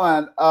going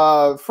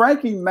on?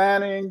 Frankie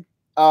Manning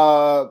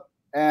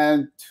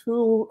and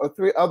 2 or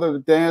 3 other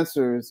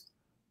dancers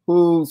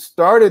who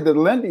started the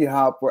Lindy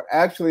Hop were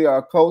actually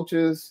our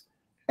coaches,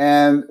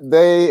 and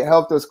they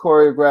helped us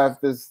choreograph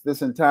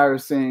this entire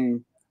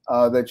scene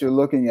that you're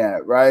looking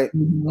at, right?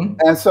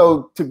 And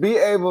so to be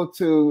able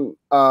to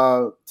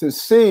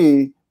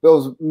see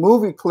those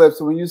movie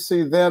clips when you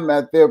see them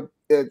at their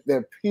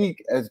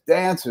peak as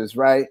dancers,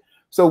 right?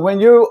 So when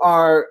you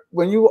are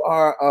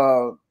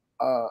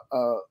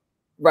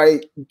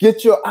right,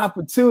 get your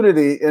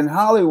opportunity in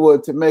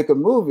Hollywood to make a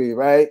movie,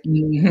 right?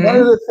 One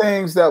of the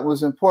things that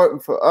was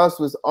important for us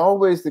was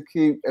always to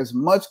keep as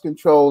much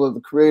control of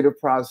the creative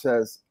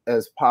process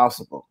as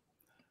possible,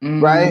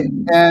 right?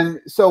 And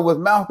so with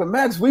Malcolm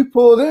X, we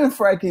pulled in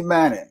Frankie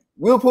Manning.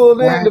 We pulled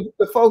in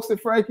the folks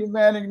that Frankie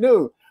Manning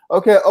knew.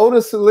 Okay,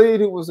 Otis Salid,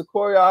 who was a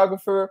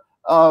choreographer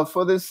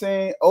for this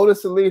scene.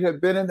 Otis Salid had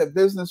been in the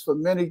business for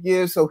many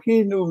years, so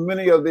he knew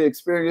many of the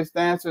experienced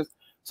dancers.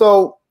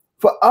 So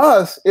for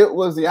us, it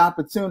was the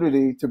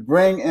opportunity to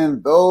bring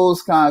in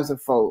those kinds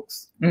of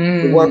folks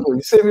to work with.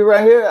 You see me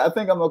right here? I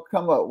think I'm gonna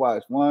come up.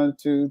 Watch 1,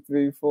 2,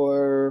 3,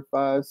 4,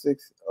 5,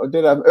 6. Or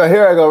did I?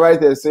 Here I go,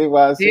 right there. See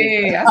why I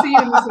see? Yeah, I see you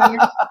in the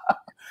center.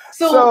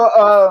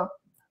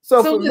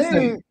 So for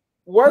me,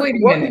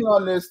 working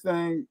on this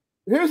thing.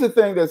 Here's the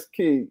thing that's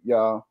key,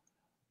 y'all.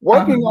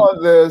 Working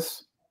on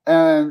this,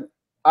 and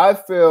I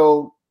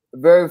feel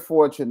very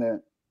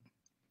fortunate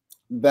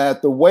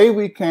that the way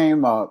we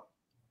came up,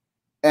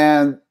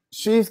 and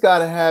She's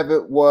Gotta Have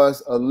It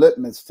was a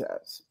litmus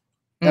test.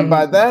 And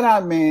by that,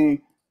 I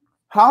mean,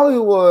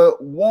 Hollywood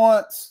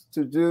wants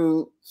to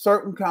do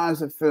certain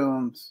kinds of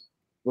films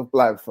with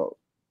Black folk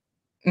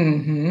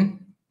and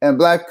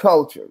Black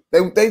culture.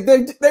 They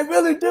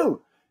really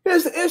do.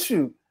 Here's the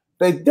issue.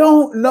 They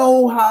don't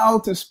know how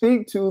to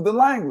speak to the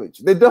language.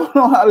 They don't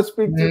know how to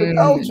speak to the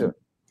culture.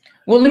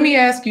 Well, let me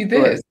ask you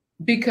this,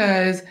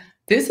 because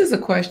this is a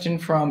question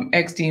from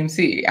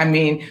XDMC. I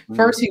mean,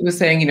 first he was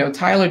saying, you know,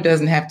 Tyler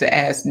doesn't have to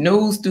ask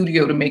no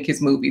studio to make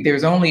his movie.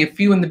 There's only a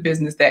few in the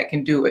business that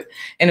can do it.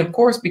 And of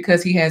course,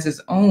 because he has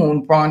his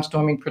own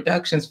Barnstorming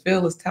Productions,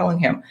 Phil is telling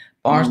him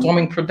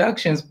Barnstorming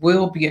Productions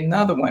will be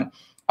another one.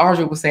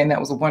 Arjun was saying that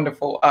was a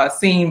wonderful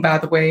scene, by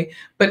the way.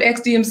 But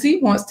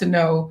XDMC wants to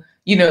know,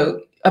 you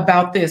know,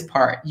 about this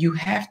part. You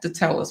have to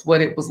tell us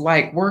what it was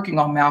like working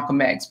on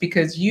Malcolm X,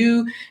 because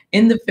you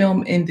in the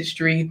film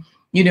industry,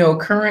 you know,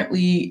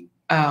 currently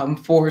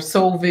for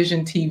Soul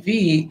Vision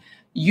TV,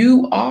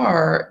 you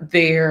are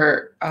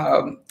their,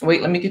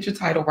 wait, let me get your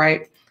title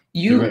right.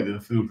 Director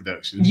of film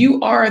production.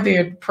 You are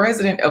their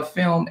president of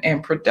film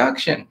and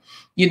production,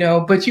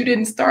 but you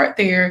didn't start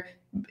there.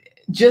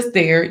 Just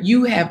there,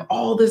 you have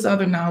all this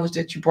other knowledge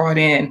that you brought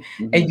in,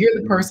 and you're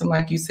the person,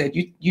 like you said,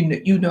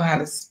 you know how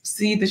to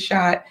see the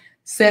shot,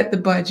 set the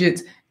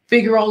budgets,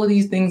 figure all of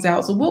these things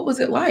out. So what was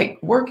it like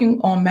working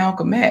on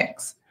Malcolm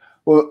X?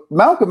 Well,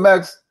 Malcolm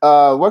X,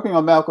 working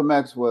on Malcolm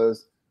X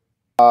was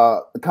a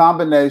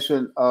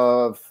combination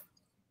of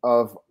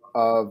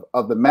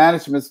the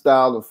management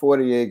style of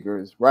 40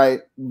 Acres, right?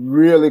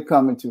 Really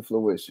coming to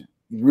fruition,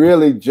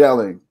 really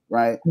gelling,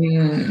 right?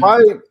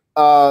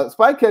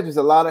 Spike catches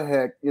a lot of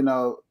heck,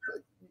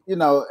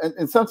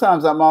 and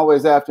sometimes I'm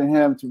always after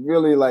him to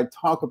really like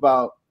talk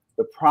about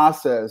the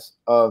process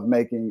of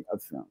making a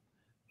film.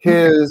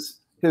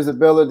 His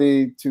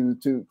ability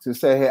to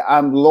say, hey,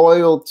 I'm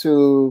loyal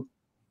to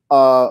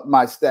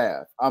my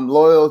staff. I'm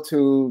loyal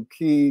to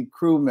key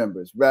crew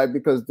members, right?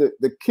 Because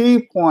the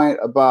key point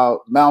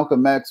about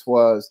Malcolm X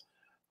was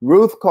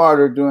Ruth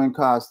Carter doing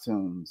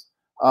costumes,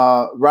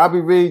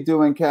 Robbie Reed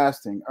doing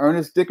casting,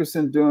 Ernest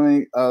Dickerson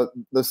doing the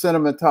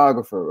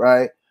cinematographer,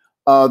 right?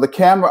 The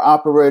camera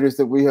operators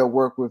that we had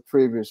worked with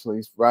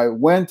previously, right?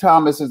 Wynn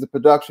Thomas is the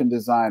production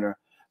designer.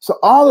 So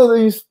all of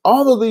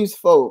these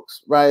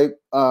folks, right?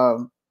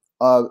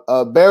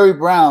 Barry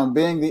Brown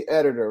being the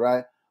editor,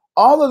 right?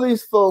 All of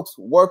these folks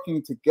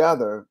working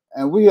together,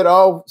 and we had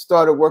all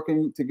started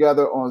working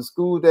together on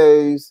School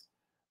Days,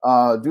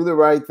 Do the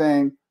Right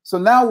Thing. So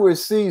now we're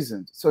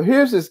seasoned. So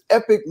here's this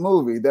epic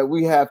movie that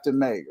we have to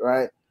make,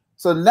 right?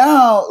 So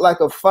now, like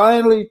a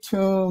finely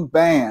tuned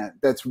band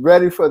that's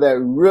ready for that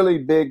really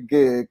big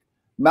gig,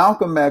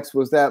 Malcolm X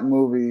was that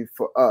movie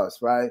for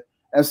us, right?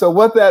 And so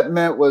what that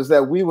meant was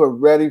that we were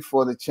ready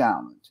for the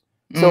challenge.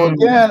 So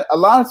again, a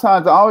lot of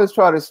times I always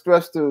try to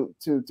stress to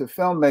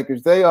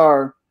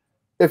filmmakers,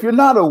 if you're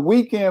not a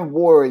weekend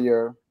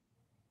warrior,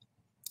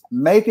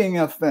 making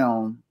a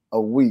film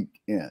a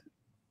weekend,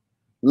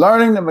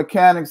 learning the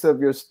mechanics of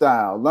your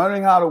style,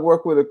 learning how to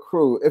work with a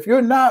crew. If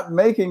you're not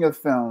making a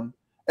film,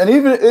 and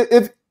even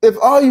if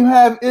all you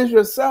have is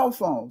your cell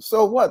phone,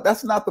 so what?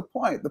 That's not the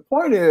point. The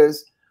point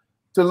is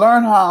to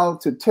learn how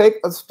to take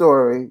a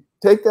story,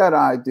 take that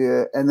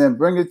idea, and then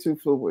bring it to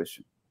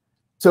fruition.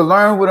 To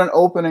learn what an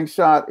opening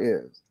shot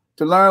is,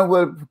 to learn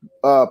what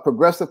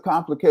progressive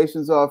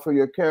complications are for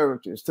your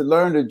characters, to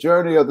learn the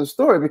journey of the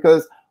story.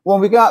 Because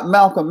when we got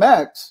Malcolm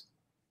X,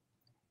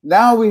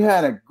 now we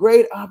had a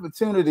great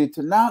opportunity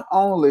to not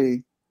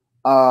only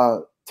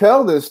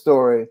tell this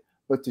story,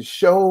 but to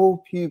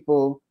show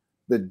people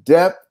the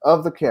depth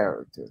of the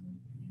character,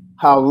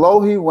 how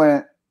low he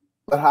went,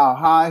 but how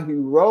high he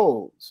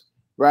rose,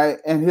 right?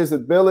 And his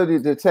ability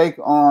to take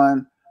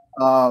on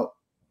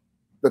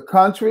the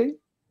country,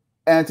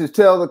 and to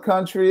tell the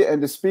country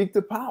and to speak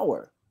to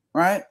power,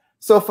 right?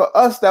 So for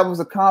us, that was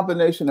a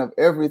combination of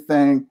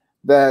everything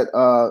that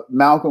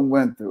Malcolm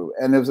went through.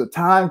 And there was a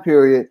time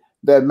period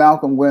that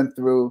Malcolm went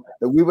through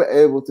that we were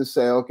able to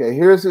say, okay,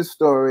 here's his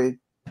story.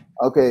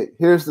 Okay,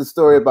 here's the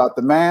story about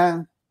the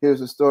man. Here's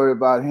the story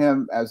about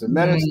him as a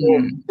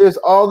minister. Here's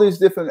all these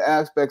different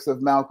aspects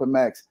of Malcolm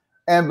X.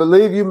 And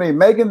believe you me,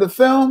 making the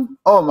film,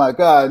 oh my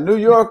God, New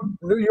York,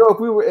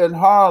 we were in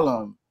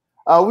Harlem.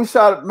 We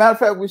shot, matter of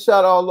fact, we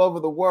shot all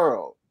over the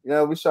world.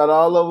 We shot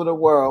all over the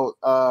world,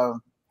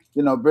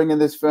 bringing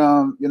this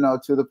film,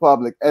 to the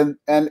public. And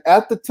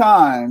at the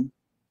time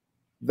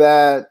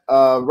that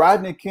the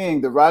Rodney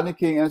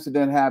King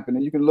incident happened,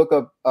 and you can look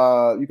up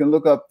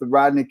the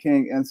Rodney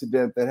King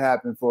incident that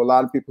happened for a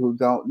lot of people who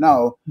don't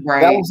know.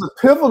 Right. That was a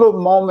pivotal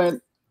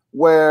moment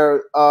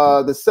where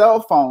the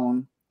cell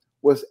phone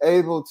was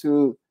able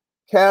to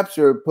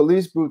capture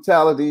police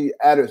brutality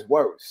at its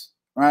worst,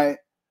 right?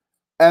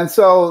 And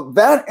so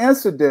that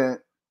incident,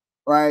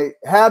 right,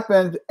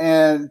 happened,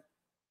 and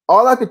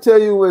all I could tell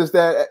you is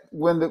that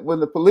when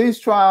the police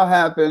trial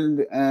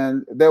happened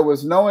and there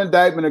was no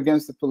indictment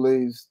against the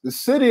police, the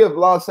city of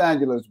Los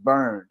Angeles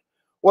burned.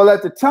 Well,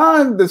 at the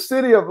time the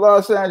city of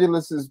Los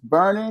Angeles is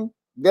burning,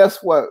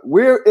 guess what?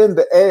 We're in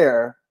the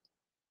air,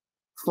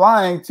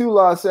 flying to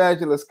Los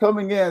Angeles,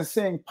 coming in,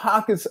 seeing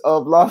pockets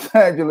of Los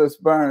Angeles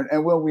burn.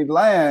 And when we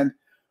land,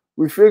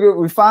 we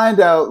find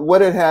out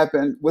what had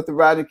happened with the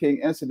Rodney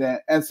King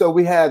incident. And so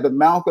we had the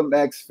Malcolm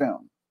X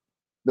film,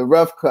 the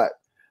rough cut.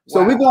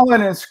 So we go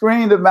in and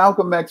screen the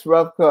Malcolm X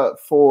rough cut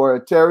for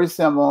Terry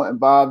Semmel and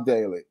Bob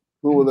Daly,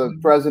 who were the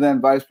president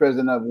and vice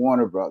president of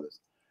Warner Brothers.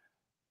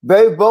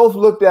 They both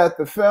looked at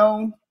the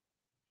film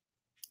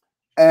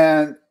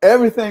and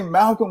everything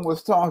Malcolm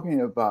was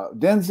talking about.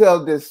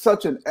 Denzel did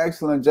such an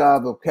excellent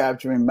job of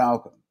capturing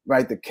Malcolm,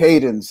 right? The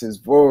cadence,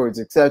 his words,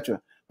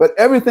 etc. But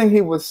everything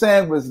he was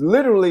saying was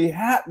literally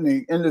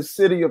happening in the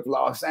city of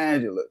Los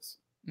Angeles.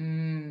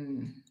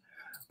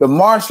 The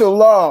martial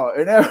law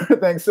and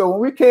everything. So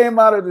when we came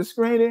out of the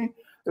screening,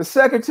 the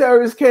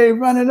secretaries came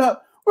running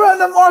up. We're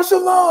under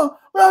martial law.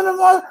 We're under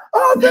martial.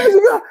 Oh, thanks,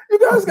 you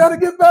guys got to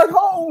get back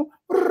home.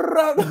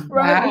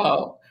 Right?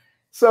 Wow.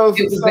 So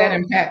it was that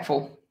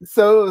impactful.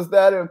 So it was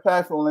that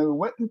impactful. And we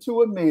went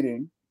into a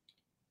meeting,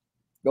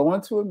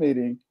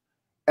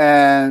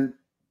 and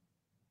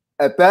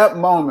at that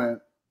moment,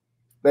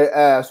 they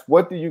asked,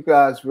 "What do you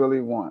guys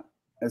really want?"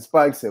 And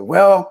Spike said,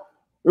 "Well,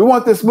 we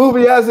want this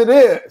movie as it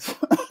is."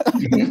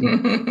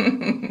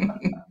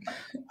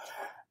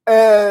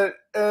 and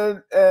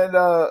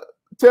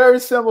Terry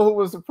Semel, who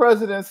was the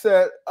president,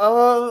 said,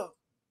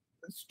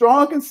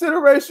 "Strong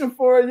consideration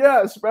for a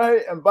yes,"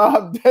 right? And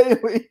Bob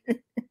Daley,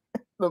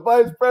 the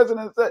vice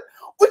president, said,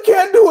 "We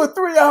can't do a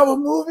 3-hour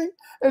movie."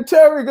 And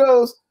Terry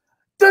goes,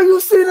 "Do you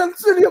see the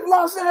city of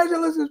Los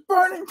Angeles is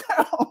burning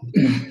down?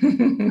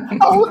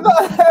 I will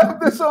not have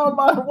this on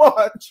my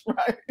watch,"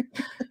 right?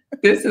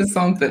 This is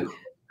something.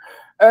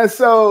 And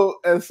so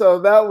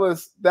that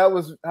was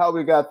how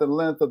we got the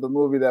length of the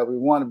movie that we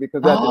wanted,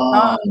 because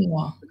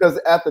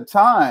at the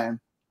time,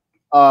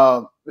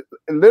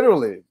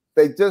 literally,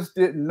 they just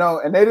didn't know,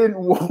 and they didn't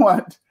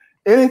want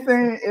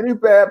any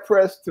bad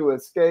press to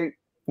escape.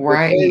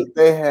 Right.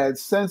 They had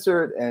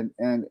censored and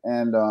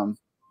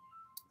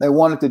they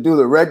wanted to do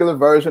the regular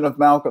version of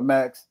Malcolm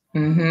X.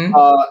 Mm-hmm.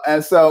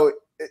 And so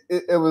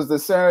it was the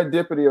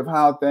serendipity of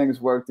how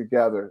things work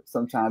together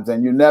sometimes.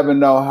 And you never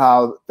know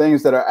how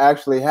things that are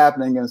actually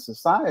happening in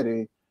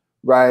society,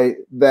 right?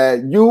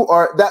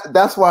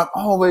 That's why I'm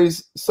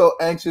always so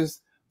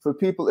anxious for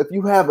people. If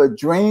you have a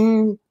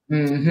dream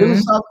to do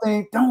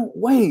something, don't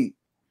wait.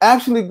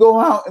 Actually go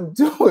out and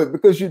do it,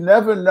 because you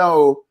never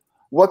know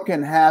what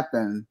can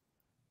happen.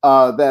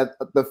 That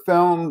the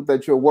film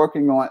that you're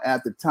working on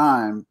at the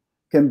time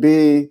can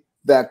be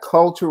that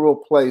cultural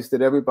place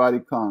that everybody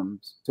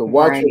comes to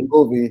watch a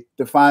movie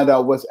to find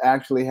out what's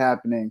actually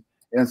happening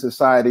in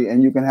society,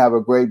 and you can have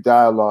a great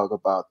dialogue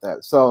about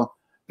that. So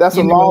that's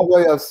a long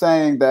way of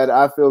saying that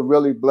I feel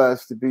really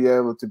blessed to be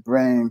able to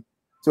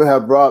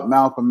have brought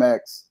Malcolm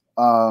X,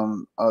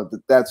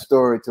 that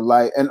story to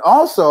light. And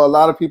also, a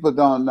lot of people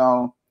don't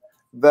know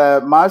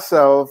that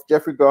myself,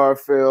 Jeffrey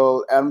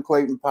Garfield, Adam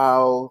Clayton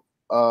Powell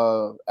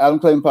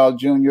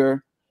Jr.,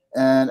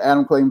 and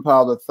Adam Clayton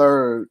Powell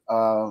III,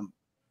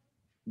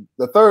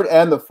 the third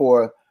and the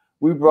fourth,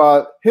 we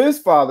brought his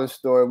father's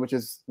story, which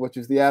is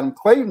the Adam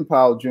Clayton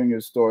Powell Jr.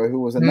 story, who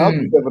was another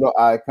pivotal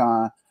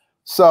icon.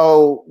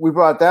 So we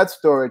brought that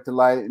story to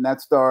light, and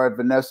that starred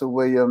Vanessa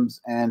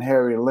Williams and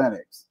Harry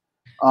Lennox.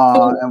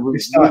 And we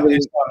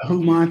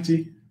who,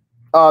 Monty?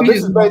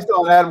 This is based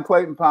on Adam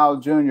Clayton Powell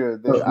Jr.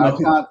 The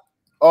icon.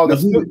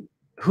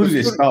 Who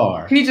did it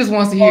star? He just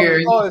wants to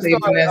hear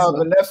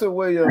Vanessa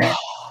Williams.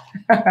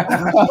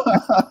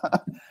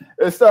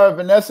 It starred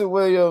Vanessa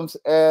Williams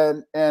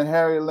and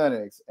Harry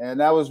Lennox, and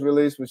that was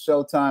released with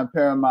Showtime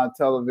Paramount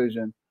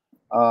Television.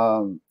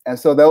 And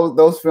so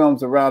those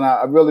films around,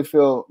 I really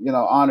feel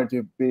honored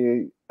to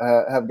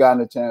have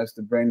gotten a chance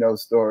to bring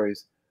those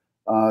stories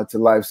to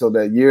life, so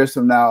that years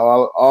from now,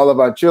 all of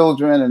our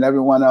children and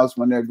everyone else,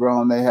 when they're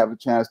grown, they have a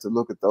chance to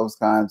look at those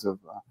kinds of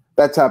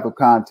that type of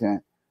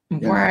content.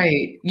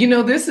 Right.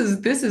 This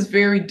is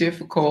very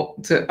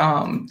difficult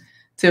to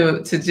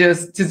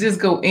just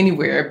go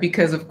anywhere,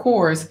 because of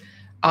course,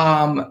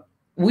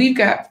 we've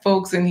got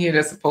folks in here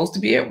that's supposed to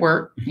be at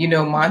work.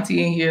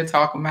 Monty in here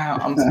talking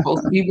about, I'm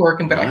supposed to be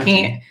working, but I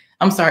can't.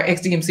 I'm sorry,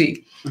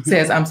 XDMC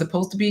says I'm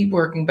supposed to be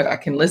working, but I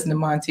can listen to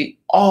Monty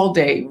all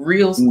day,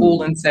 real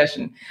school in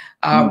session.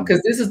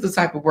 Because this is the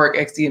type of work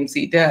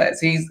XDMC does.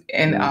 He's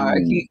an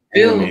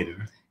animator.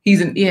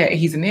 He's an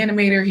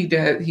animator.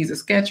 He's a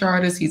sketch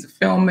artist. He's a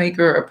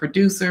filmmaker, a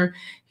producer.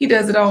 He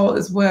does it all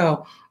as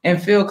well.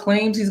 And Phil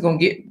claims he's gonna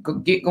get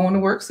going to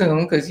work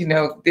soon, because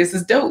this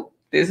is dope.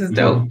 This is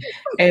dope.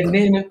 And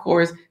then of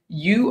course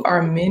you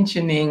are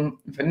mentioning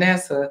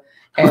Vanessa,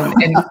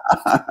 and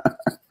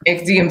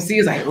XDMC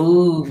is like,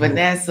 ooh,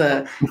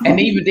 Vanessa, and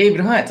even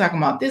David Hunt talking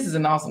about this is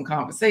an awesome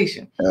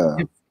conversation.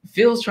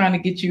 Phil's trying to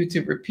get you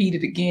to repeat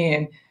it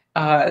again.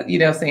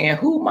 Saying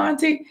who,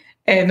 Monty?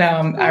 And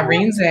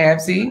Irene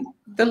Zabsy,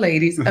 the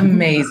ladies,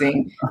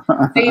 amazing.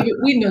 David,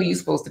 we know you're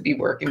supposed to be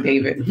working,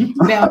 David.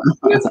 Now,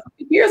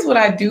 here's what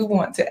I do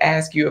want to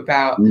ask you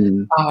about.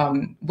 I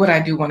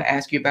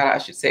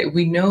should say.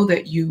 We know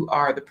that you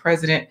are the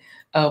president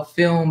of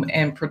film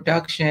and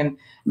production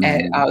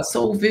at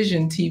Soul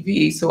Vision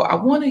TV. So I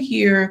want to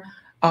hear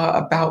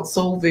about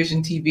Soul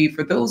Vision TV.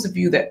 For those of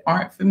you that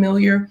aren't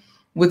familiar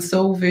with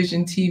Soul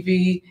Vision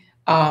TV,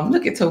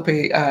 look at Tope,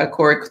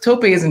 Corey.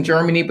 Tope is in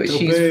Germany, but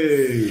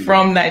she's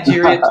from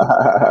Nigeria.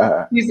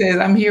 She says,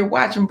 I'm here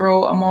watching,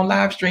 bro. I'm on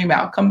live stream.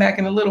 I'll come back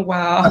in a little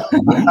while.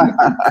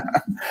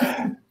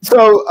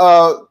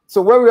 So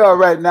where we are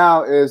right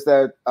now is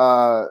that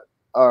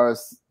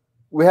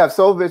we have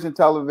Soul Vision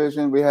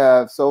Television, we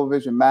have Soul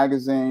Vision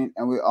Magazine,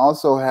 and we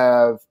also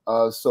have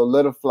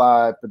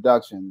Solidify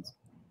Productions.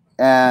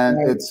 And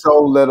it's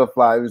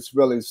Solidify. It's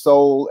really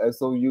Soul,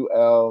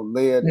 SOUL,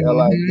 Lid,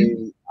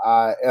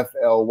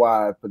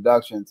 LIDIFLY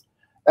Productions.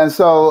 And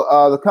so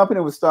the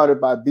company was started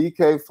by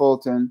B.K.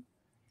 Fulton,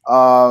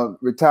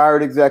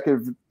 retired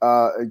executive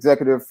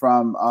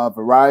from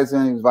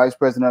Verizon. He was vice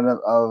president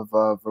of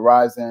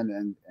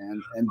Verizon,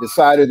 and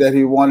decided that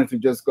he wanted to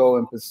just go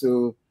and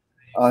pursue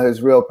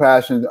his real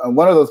passion. And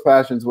one of those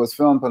passions was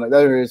film production.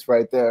 There it is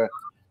right there.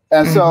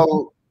 And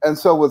so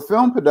with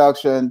film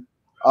production,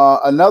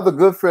 Another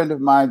good friend of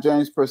mine,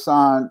 James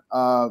Person,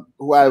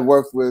 who I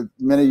worked with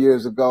many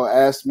years ago,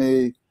 asked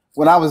me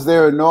when I was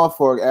there in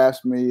Norfolk,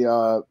 asked me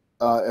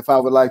if I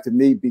would like to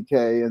meet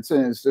BK, and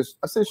so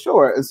I said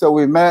sure. And so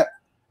we met,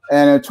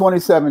 and in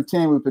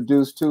 2017 we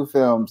produced 2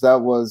 films.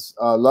 That was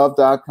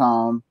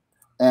Love.com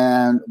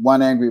and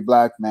One Angry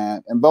Black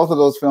Man, and both of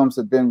those films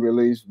have been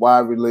released,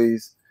 wide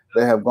release.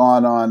 They have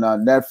gone on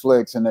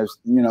Netflix, and they're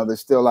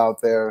still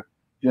out there,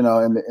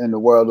 in the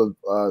world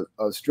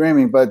of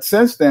streaming. But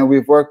since then,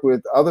 we've worked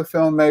with other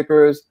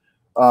filmmakers.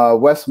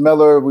 Wes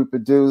Miller, we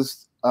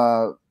produced,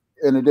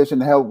 in addition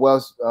to help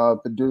Wes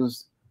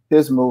produce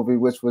his movie,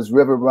 which was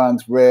River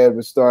Runs Red,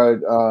 which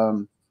starred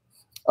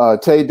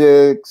Taye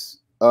Diggs,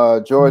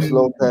 George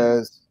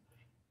Lopez,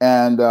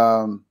 and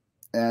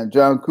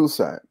John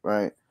Cusack,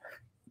 right?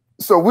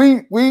 So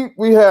we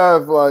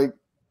have like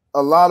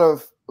a lot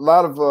of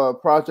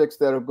projects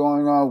that are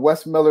going on.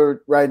 Wes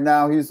Miller right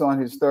now, he's on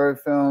his 3rd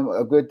film,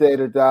 A Good Day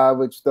to Die,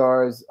 which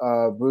stars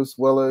Bruce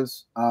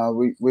Willis.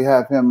 We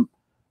have him.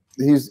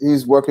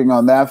 He's working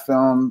on that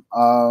film.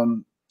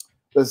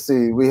 Let's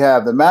see. We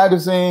have the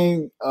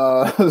magazine,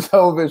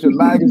 Soul Vision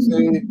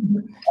magazine,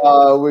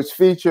 which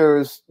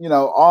features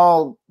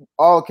all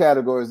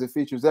categories. It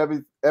features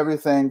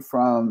everything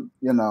from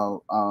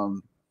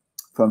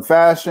from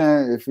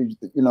fashion, if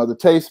the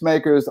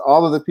tastemakers,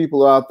 all of the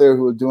people out there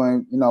who are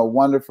doing,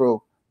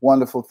 wonderful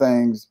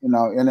things, in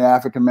the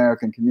African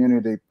American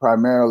community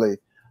primarily.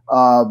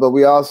 But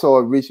we also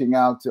are reaching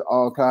out to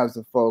all kinds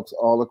of folks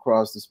all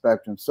across the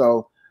spectrum.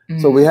 So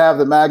we have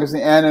the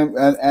magazine,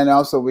 and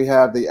also we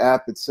have the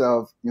app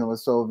itself, with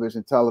Soul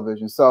Vision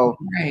Television. So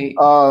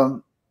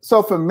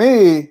so for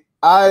me,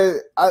 I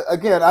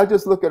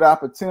just look at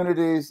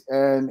opportunities,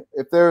 and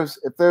if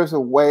there's a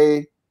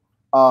way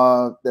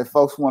that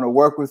folks want to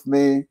work with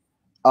me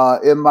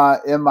in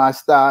my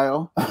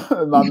style,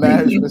 in my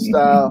management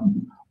style.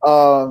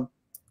 I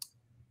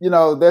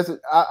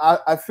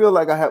feel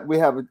like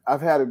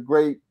I've had a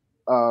great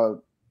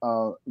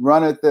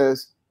run at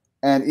this,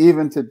 and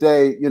even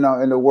today,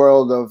 in the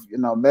world of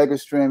mega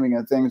streaming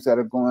and things that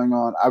are going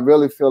on, I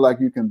really feel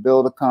like you can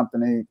build a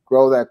company,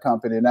 grow that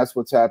company, and that's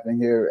what's happening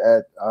here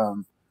at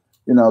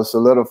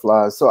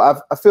Solidify. So I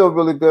feel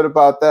really good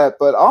about that,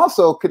 but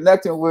also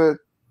connecting with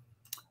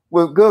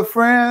good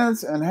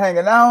friends and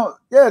hanging out.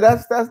 Yeah,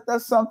 that's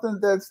something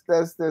that's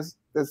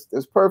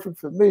perfect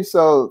for me.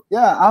 So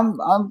yeah, I'm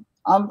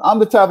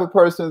the type of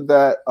person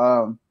that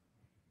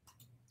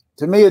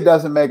to me it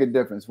doesn't make a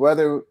difference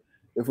whether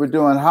if we're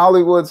doing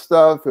Hollywood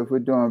stuff, if we're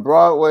doing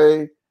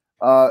Broadway,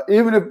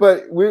 even if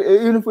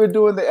we're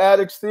doing the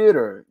Addicts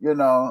Theater, in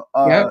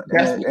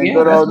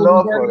good old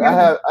Norfolk.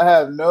 I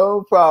have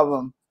no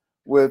problem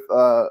with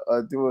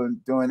doing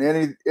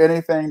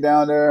anything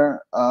down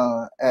there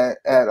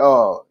at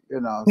all.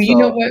 Well, you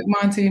know what,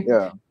 Monty?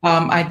 Yeah.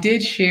 I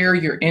did share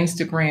your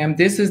Instagram.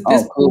 This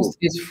post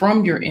is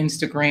from your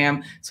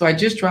Instagram. So I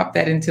just dropped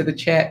that into the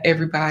chat,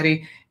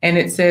 everybody. And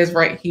it says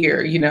right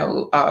here,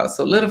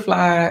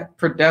 Solidify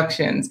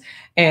Productions.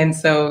 And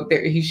so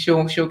he's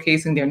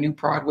showcasing their new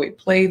Broadway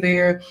play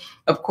there.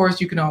 Of course,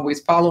 you can always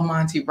follow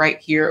Monty right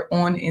here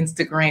on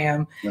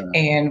Instagram. Yeah.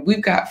 And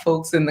we've got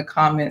folks in the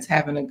comments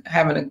having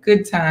a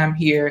good time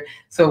here.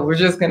 So we're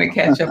just going to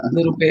catch up a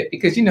little bit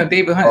because,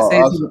 David Hunt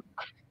says awesome.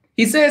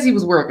 He says he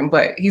was working,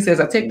 but he says,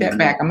 I take that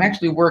back. I'm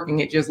actually working.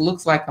 It just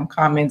looks like I'm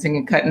commenting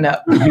and cutting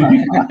up.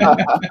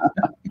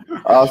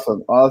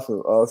 Awesome.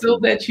 So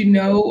that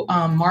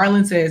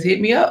Marlon says, hit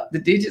me up. The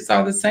digits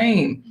are the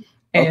same.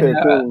 And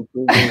cool.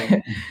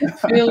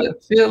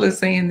 Phil is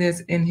saying this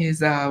in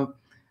his,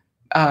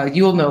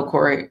 you'll know,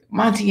 Corey,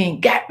 Monty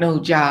ain't got no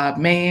job,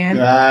 man.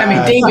 I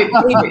mean,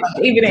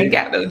 David ain't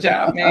got no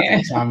job,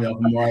 man. Tommy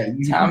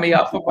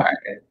off of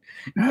Martin.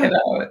 And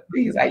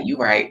he's like, you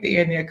right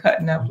there, and they're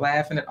cutting up,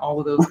 laughing at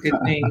all of those good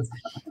things.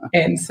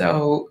 And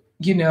so,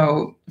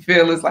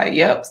 Phil is like,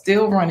 yep,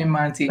 still running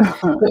Monty.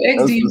 So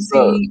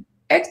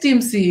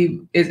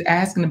XDMC is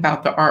asking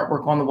about the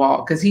artwork on the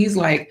wall because he's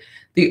like,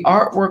 the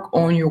artwork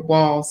on your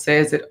wall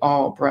says it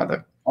all,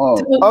 brother. Tell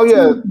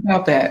us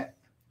about that.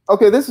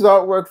 Okay, this is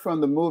artwork from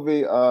the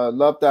movie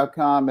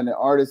Love.com, and the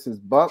artist is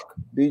Buck,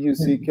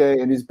 B-U-C-K,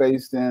 and he's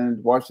based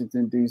in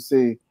Washington,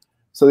 D.C.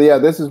 So yeah,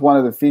 this is one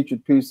of the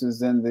featured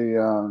pieces in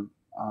the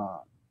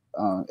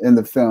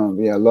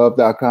film. Yeah,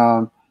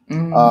 Love.com.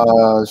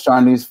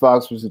 Sharnice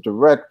Fox was the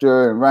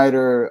director and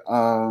writer.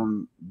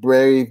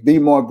 Brave, Be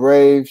More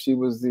Brave. She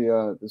was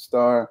the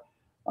star.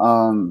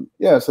 So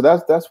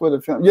that's where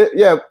the film.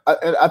 Yeah.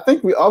 I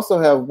think we also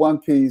have one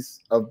piece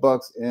of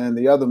Bucks in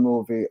the other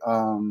movie,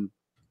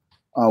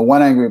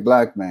 One Angry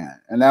Black Man,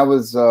 and that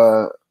was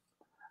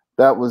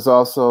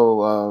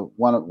also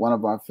one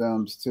of our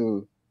films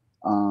too.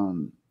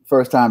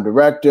 First time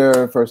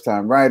director, first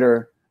time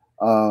writer.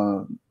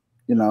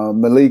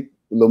 Malik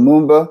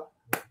Lumumba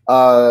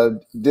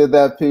did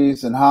that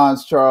piece, and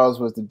Hans Charles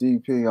was the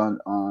DP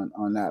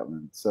on that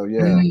one. So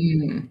yeah.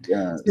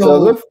 So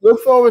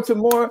look forward to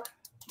more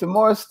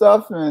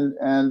stuff, and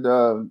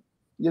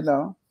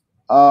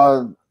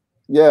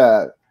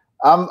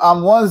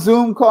I'm one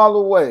Zoom call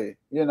away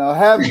You know,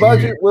 have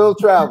budget, will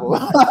travel.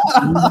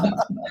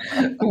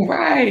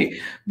 Right.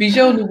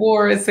 Bijou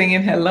Noir is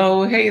saying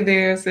hello. Hey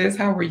there, sis.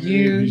 How are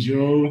you? Hey,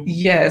 Bijou.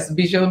 Yes,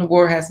 Bijou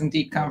Noir has some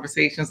deep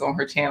conversations on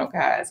her channel,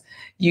 guys.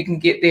 You can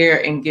get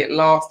there and get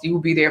lost. You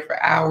will be there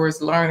for hours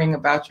learning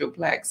about your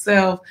Black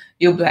self,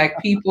 your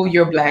Black people,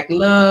 your Black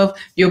love,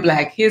 your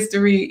Black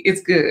history. It's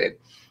good.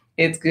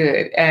 It's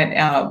good.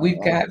 And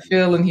we've got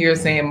Phil in here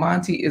saying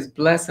Monty is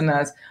blessing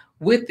us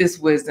with this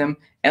wisdom.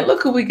 And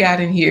look who we got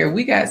in here.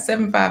 We got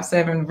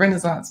 757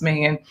 Renaissance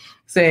Man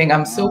saying,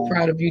 I'm so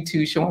proud of you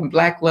two, showing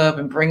Black love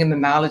and bringing the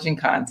knowledge and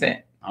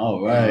content.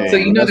 All right. So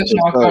you know the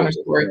Sean Connor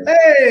story.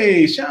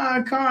 Hey,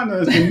 Sean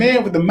Connor, the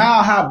man with the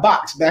Mile High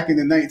box back in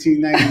the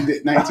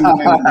 1990s.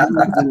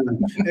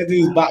 That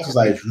dude's box was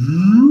like,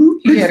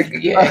 he had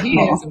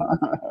some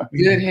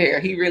good hair.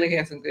 He really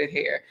had some good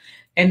hair.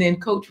 And then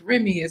Coach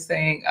Remy is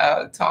saying,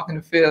 talking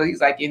to Phil, he's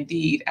like,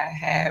 indeed, I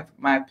have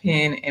my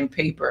pen and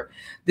paper.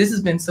 This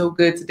has been so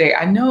good today.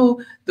 I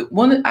know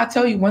I'll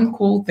tell you one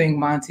cool thing,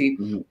 Monty,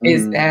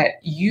 is that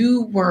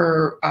you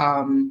were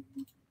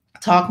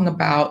talking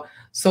about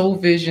Soul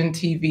Vision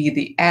TV,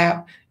 the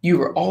app. You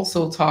were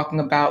also talking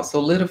about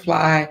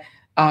Solidify,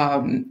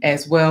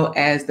 as well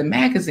as the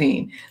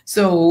magazine.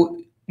 So,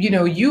 you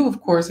know, you,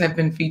 of course, have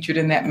been featured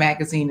in that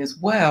magazine as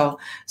well.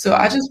 So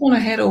I just want to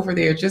head over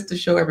there just to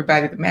show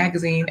everybody the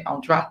magazine.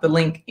 I'll drop the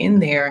link in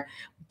there.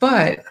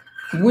 But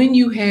when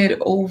you head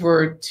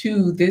over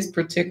to this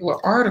particular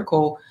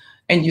article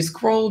and you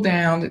scroll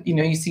down, you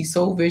know, you see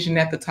Soul Vision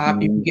at the top.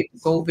 You can get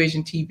Soul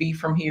Vision TV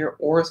from here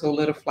or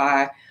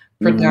Solidify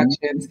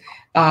Productions.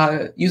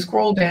 You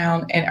scroll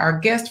down, and our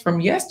guest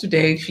from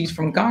yesterday, she's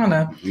from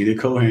Ghana. Rita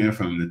Cohen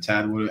from the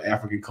Tidewater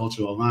African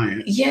Cultural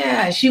Alliance.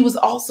 Yeah, she was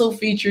also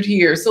featured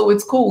here. So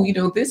it's cool. You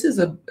know, this is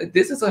a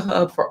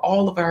hub for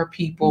all of our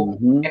people.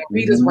 And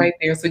Rita's right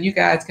there. So you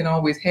guys can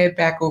always head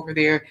back over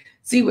there,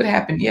 see what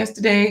happened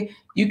yesterday.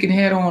 You can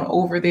head on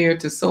over there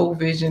to Soul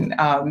Vision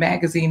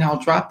magazine. I'll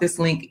drop this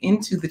link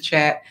into the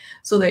chat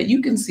so that you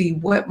can see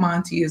what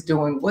Monty is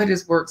doing, what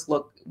his work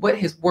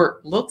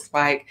looks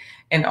like,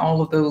 and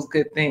all of those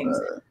good things.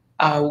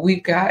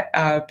 We've got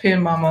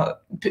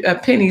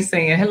Penny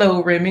saying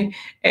hello, Remy,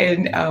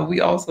 and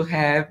we also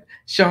have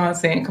Sean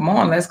saying, "Come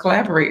on, let's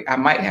collaborate. I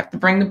might have to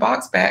bring the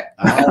box back."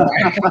 All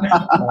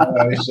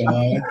right,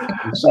 Sean.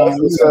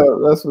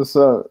 That's what's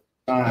up.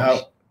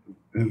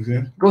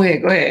 Okay. Go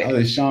ahead.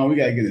 Oh, Sean, we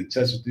gotta get in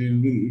touch with you.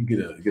 We get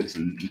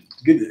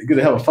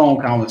to have a phone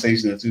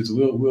conversation or two.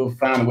 So we'll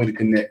find a way to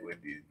connect with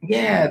you.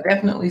 Yeah,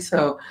 definitely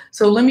so.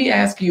 So let me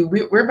ask you,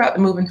 we're about to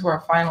move into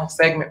our final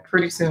segment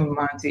pretty soon,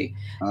 Monty.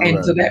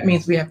 So that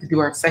means we have to do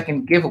our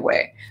second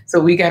giveaway. So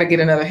we got to get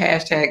another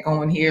hashtag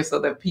going here so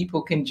that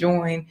people can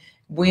join,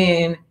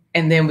 win,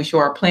 and then we show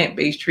our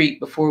plant-based treat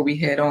before we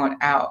head on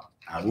out.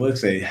 I would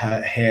say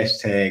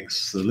hashtag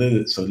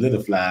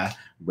solidify,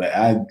 but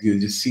I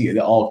just see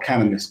all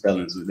kind of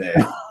misspellings with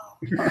that.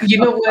 You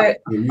know what?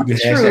 We do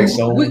hashtag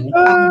soul. We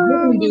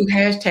will do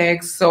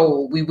hashtag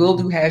soul. We will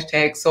do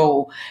hashtag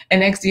soul.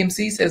 And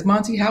XDMC says,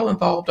 Monty, how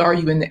involved are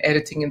you in the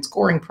editing and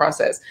scoring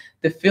process?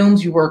 The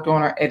films you worked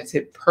on are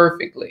edited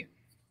perfectly.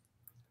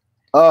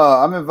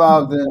 I'm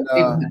involved in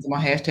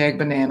my hashtag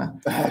banana.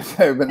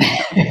 Hashtag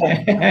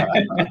banana.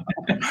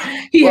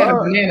 He had a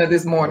banana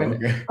this morning,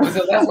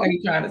 so that's why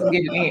he's trying to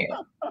get it in.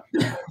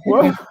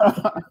 Well,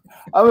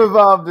 I'm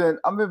involved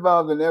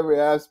in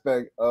every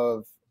aspect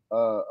of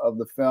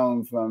the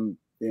film, from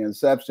the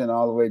inception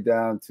all the way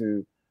down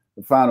to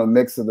the final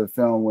mix of the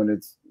film when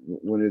it's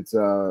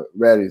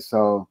ready.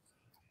 So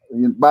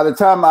by the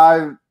time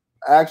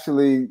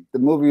the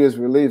movie is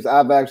released,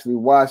 I've actually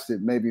watched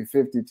it maybe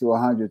 50 to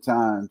 100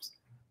 times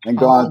and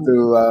gone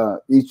through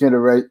each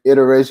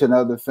iteration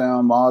of the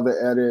film, all the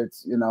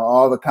edits,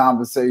 all the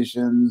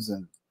conversations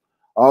and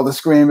all the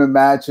screaming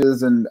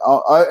matches and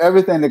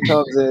everything that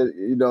comes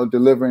in,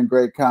 delivering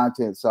great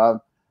content. So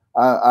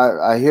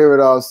I hear it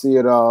all, see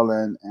it all,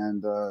 and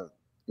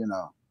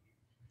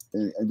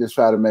just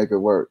try to make it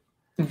work.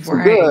 So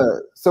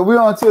good. So we're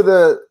on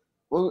to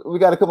we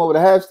got to come up with a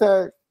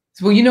hashtag.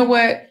 Well, you know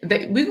what?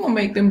 We're going to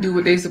make them do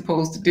what they're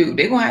supposed to do.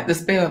 They're going to have to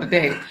spell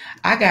today.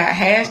 I got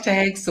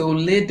hashtag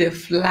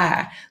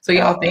solidify. So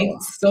y'all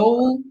think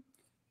soul,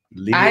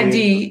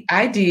 ID,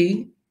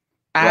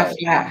 I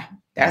fly.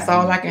 That's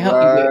all I can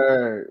help you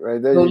with. Right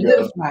there you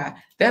go.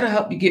 That'll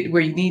help you get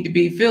where you need to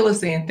be. Phil is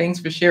saying thanks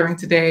for sharing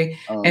today.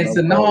 And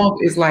Sanab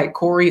is like,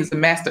 Corey is a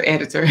master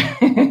editor.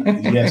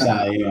 Yes,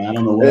 I am. I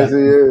don't know what. Yes,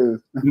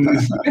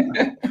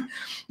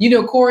 he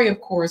is. Corey,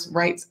 of course,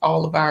 writes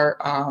all of our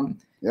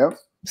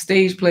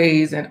stage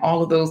plays and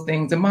all of those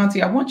things. And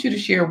Monty, I want you to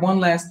share one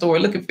last story.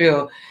 Look at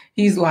Phil.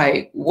 He's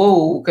like,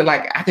 whoa, because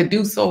I could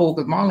do soul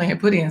because Marlon had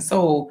put in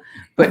soul.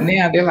 But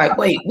now they're like,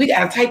 wait, we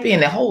got to type in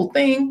the whole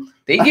thing.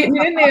 They getting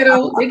it in there,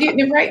 though. They're getting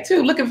it right,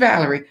 too. Look at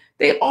Valerie.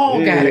 They all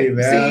got it.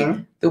 Val.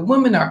 See, the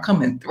women are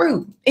coming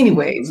through.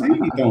 Anyways.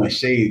 You throwing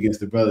shade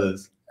against the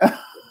brothers. I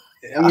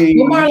mean,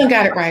 well, Marlon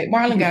got it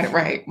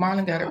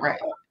right.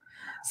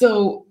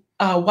 So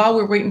while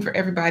we're waiting for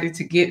everybody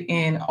to get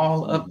in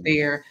all of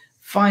their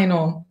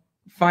final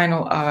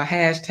final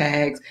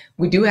hashtags,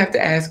 we do have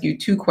to ask you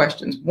 2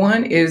 questions.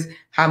 One is,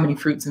 how many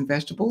fruits and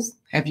vegetables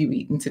have you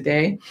eaten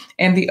today?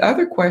 And the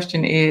other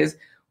question is,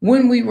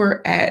 when we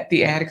were at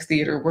the Addicts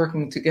Theater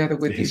working together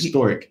with the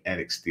historic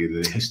Addicts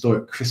Theater, the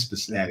historic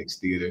Christmas Addicts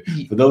Theater.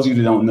 For those of you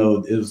that don't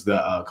know, it was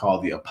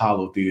called the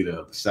Apollo Theater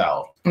of the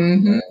South.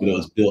 Mm-hmm. It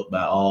was built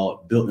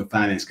and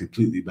financed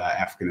completely by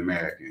African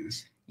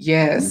Americans.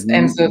 Yes,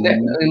 and so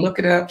definitely look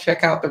it up,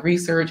 check out the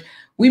research.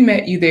 We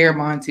met you there,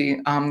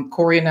 Monty.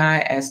 Corey and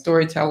I, as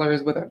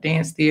storytellers with our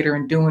dance theater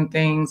and doing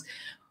things,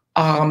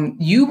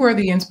 you were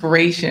the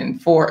inspiration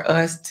for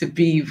us to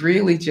be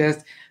really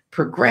just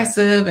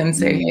progressive and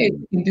say, hey,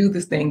 we can do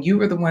this thing. You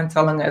were the one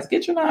telling us,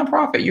 get your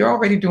nonprofit. You're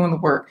already doing the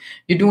work.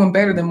 You're doing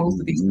better than most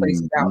of these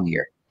places out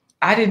here.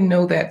 I didn't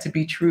know that to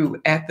be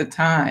true at the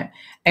time.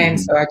 And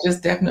so I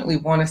just definitely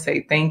want to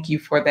say thank you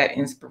for that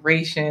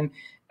inspiration.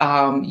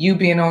 You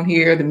being on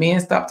here, the men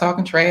stopped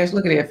talking trash.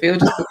 Look at that. Phil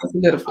just put a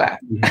little fly.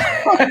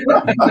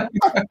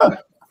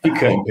 He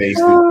couldn't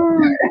paste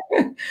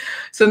it.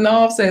 So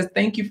Nav says,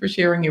 thank you for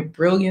sharing your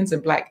brilliance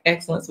and Black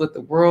excellence with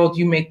the world.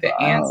 You make the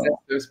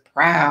ancestors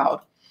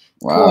proud.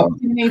 Wow.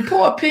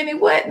 Poor Penny.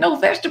 What? No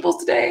vegetables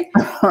today?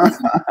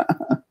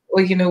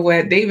 Well, you know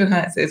what? David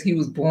Hunt says he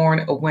was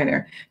born a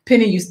winner.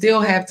 Penny, you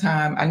still have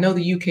time. I know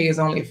the UK is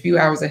only a few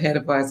hours ahead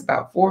of us,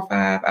 about 4 or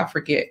 5. I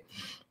forget.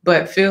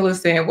 But Phil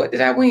is saying, what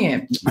did I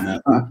win?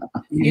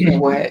 You know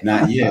what?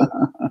 Not yet.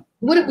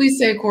 What did we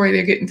say, Corey?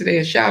 They're getting today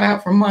a shout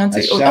out from Monty.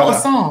 A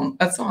song.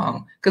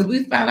 Because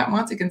we found out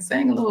Monty can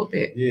sing a little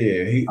bit.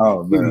 Yeah,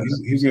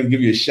 he's going to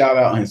give you a shout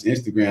out on his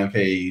Instagram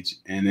page,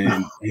 and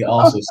then he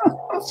also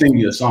sing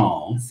you a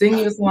song. Sing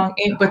you a song,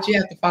 but you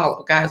have to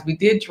follow, guys. We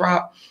did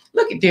drop.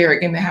 Look at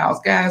Derek in the house,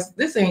 guys.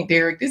 This ain't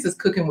Derek. This is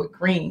Cooking with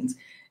Greens.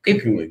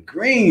 Cooking with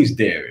Greens,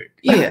 Derek.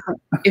 Yeah.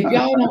 If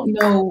y'all don't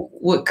know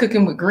what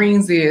Cooking with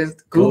Greens is,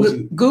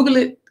 Google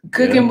it.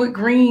 Cooking with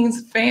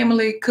Greens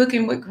family,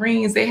 Cooking with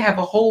Greens. They have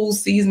a whole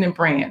seasoning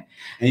brand.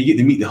 And you get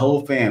to meet the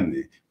whole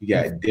family. You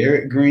got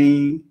Derek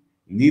Green,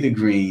 Nita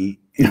Green,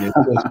 and then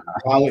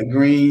collard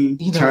green,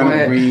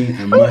 turnip green,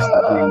 and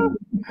mustard green.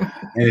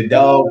 And the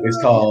dog is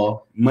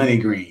called Money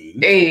Green.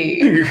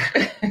 Hey.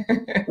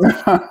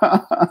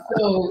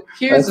 So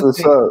here's the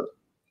thing.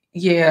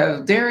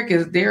 Yeah, Derek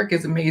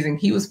is amazing.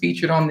 He was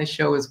featured on this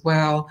show as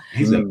well.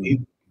 He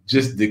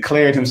just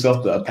declared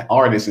himself the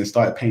artist and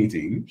started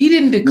painting. He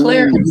didn't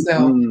declare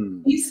himself.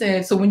 He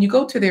said, so when you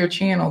go to their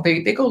channel,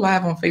 they go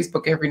live on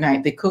Facebook every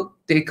night. They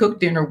cook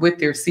dinner with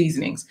their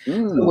seasonings.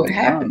 So what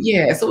happened?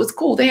 Yeah, so it's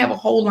cool. They have a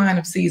whole line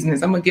of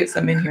seasonings. I'm gonna get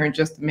some in here in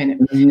just a minute.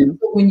 So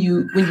when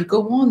you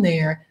go on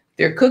there,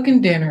 they're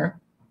cooking dinner,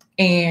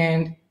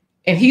 and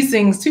he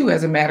sings too,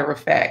 as a matter of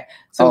fact.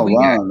 So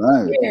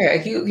nice. Yeah,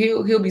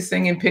 he'll be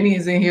singing. Penny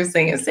is in here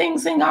singing,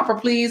 sing opera,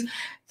 please.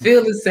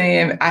 Phil is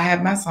saying, I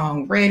have my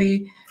song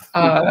ready.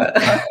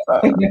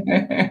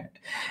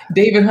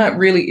 David Hunt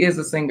really is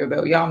a singer,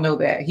 though. Y'all know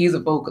that. He's a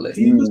vocalist.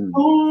 He was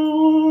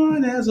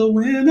born as a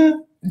winner.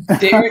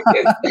 Derek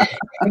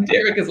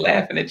is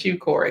laughing at you,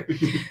 Corey.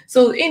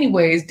 So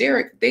anyways,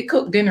 they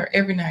cook dinner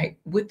every night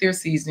with their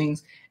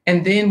seasonings.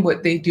 And then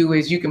what they do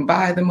is, you can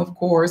buy them, of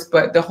course,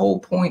 but the whole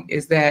point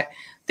is that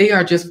they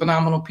are just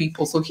phenomenal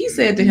people. So he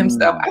said to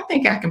himself, I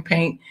think I can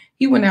paint.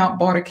 He went out,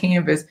 bought a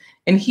canvas,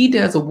 and he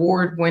does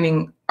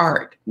award-winning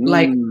art.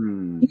 Like,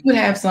 he would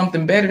have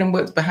something better than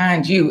what's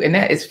behind you, and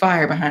that is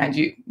fire behind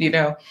you,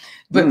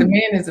 But the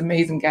man is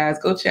amazing, guys.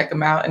 Go check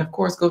him out. And of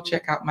course, go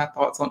check out my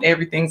thoughts on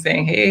everything,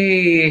 saying,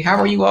 hey, how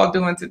are you all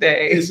doing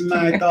today? It's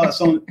my thoughts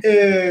on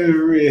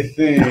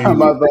everything.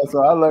 My thoughts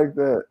on, I like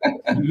that.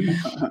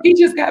 He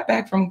just got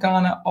back from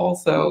Ghana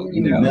also,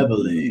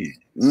 Netherlands.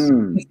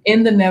 He's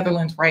in the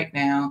Netherlands right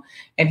now.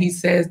 And he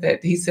says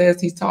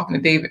he's talking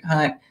to David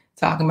Hunt,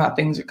 talking about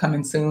things are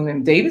coming soon.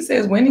 And David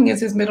says winning is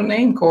his middle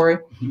name, Corey.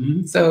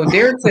 So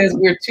Derek says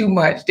we're too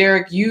much.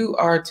 Derek, you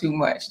are too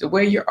much. The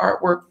way your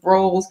artwork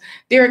rolls.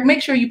 Derek,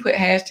 make sure you put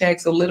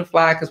hashtag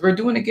solidify, because we're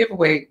doing a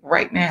giveaway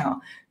right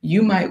now.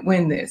 You might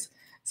win this.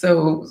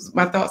 So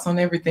my thoughts on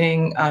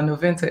everything.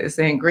 Noventa is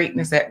saying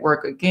greatness at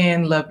work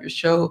again. Love your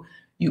show.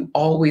 You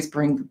always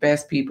bring the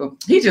best people.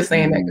 He's just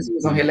saying that because he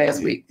was on here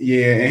last week.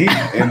 Yeah,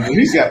 and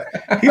he's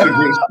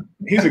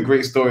a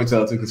great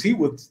storyteller too, because he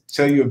would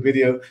tell you a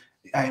video.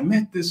 I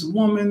met this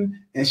woman,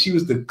 and she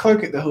was the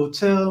clerk at the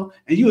hotel,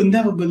 and you would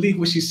never believe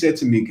what she said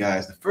to me,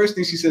 guys. The first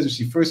thing she says when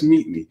she first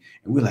meet me,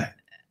 and we're like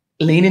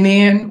leaning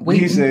in.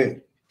 Waiting. He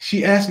said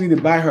she asked me to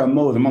buy her a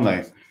modem. I'm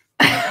like,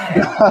 then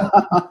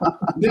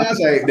I was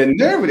like, the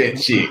nerve of that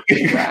chick.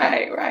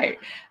 Right.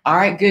 All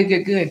right, good.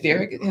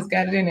 Derek has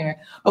got it in there.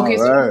 Okay,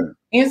 so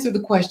answer the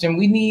question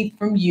we need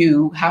from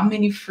you: how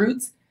many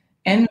fruits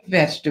and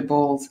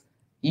vegetables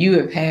you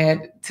have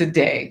had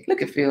today?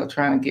 Look at Phil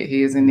trying to get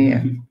his in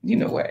there. You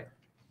know what?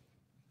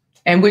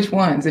 And which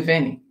ones, if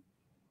any?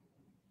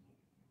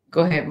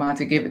 Go ahead,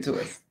 Monty, give it to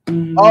us.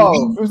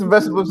 Oh, fruits and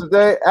vegetables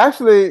today.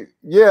 Actually,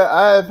 yeah,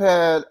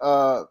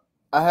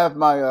 I have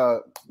my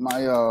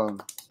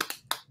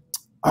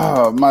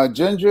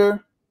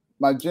ginger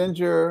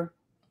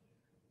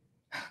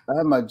I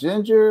have my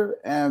ginger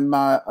and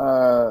my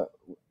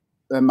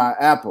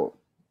apple,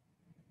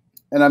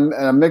 and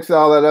I mix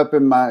all that up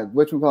in my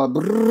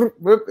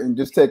and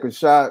just take a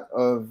shot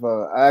of.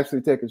 I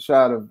actually take a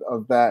shot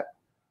of that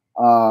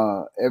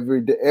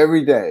every day.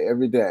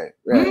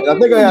 Right? I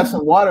think I have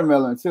some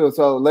watermelon too.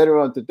 So later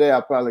on today,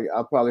 I'll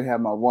probably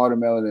have my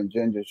watermelon and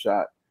ginger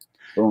shot.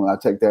 Boom! I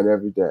take that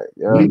every day.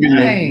 Yeah. We're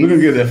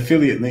gonna get an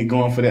affiliate link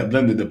going for that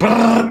blender. The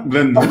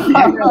blender.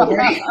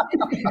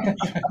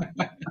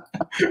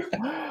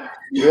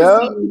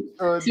 Yeah.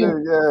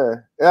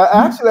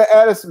 I actually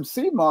added some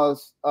sea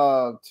moss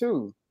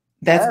too.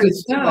 That's good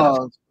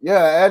stuff.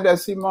 Yeah, add that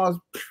sea moss.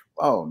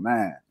 Oh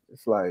man,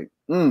 it's like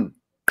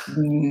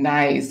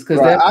nice. Because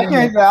right.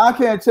 I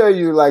can't tell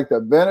you like the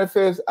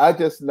benefits. I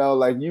just know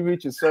like you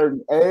reach a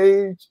certain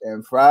age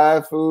and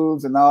fried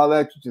foods and all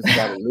that, you just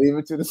gotta leave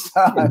it to the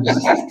side.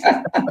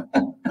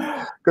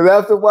 Because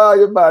after a while,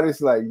 your body's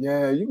like,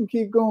 yeah, you can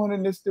keep going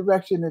in this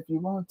direction if you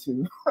want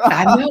to.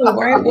 I know,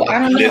 right? Well, I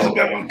don't know.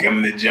 Elizabeth, I'm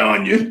coming to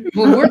join you.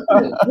 Well,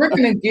 we're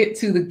gonna get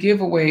to the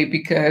giveaway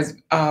because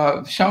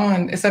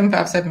Sean is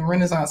 757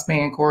 Renaissance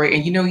Man, Corey,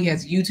 and you know he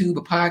has YouTube,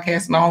 a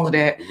podcast, and all of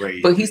that.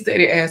 Right. But he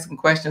started asking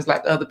questions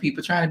like other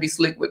people, trying to be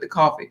slick with the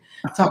coffee.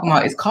 Talking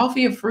about, is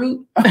coffee a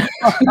fruit?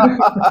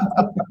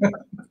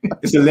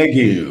 It's a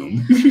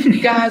legume.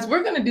 Guys,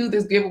 we're gonna do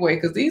this giveaway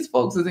because these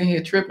folks is in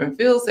here tripping.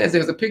 Phil says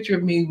there's a picture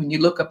of me when you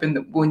look up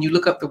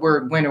the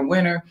word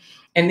winner,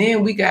 and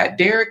then we got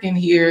Derek in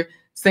here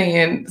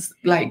saying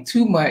like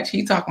too much.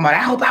 He talking about, I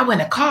hope I win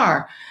a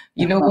car.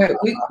 You know what?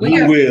 We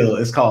will.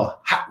 It's called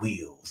Hot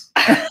Wheels.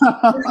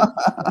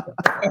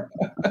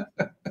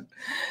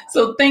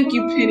 So thank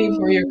you, Penny,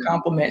 for your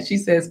compliment. She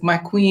says, my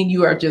queen,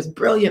 you are just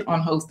brilliant on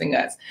hosting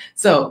us.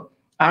 So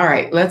all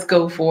right, let's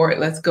go for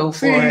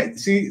it.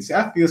 See,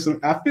 I feel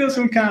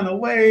some kind of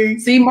way.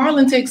 See,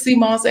 Marlon takes sea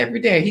moss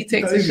every day. He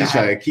takes a shot. Just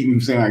try to keep him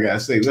saying I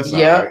gotta say. That's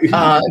yeah.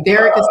 All right.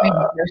 Derek is saying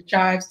fresh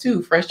chives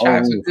too. Fresh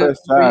chives are good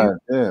for you.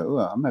 Yeah,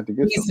 well, I'm gonna have to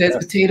get. He says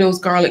potatoes,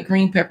 garlic,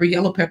 green pepper,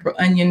 yellow pepper,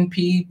 onion,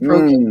 pea,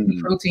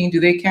 protein.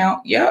 Do they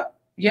count? Yep,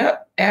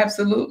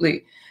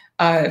 absolutely.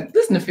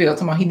 Listen to Phil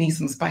talking about he needs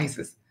some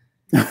spices.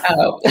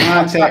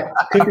 Contact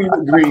Cooking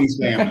with Greens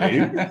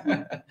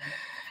family.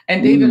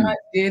 And David Hunt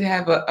did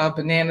have a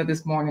banana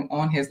this morning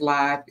on his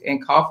live,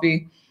 and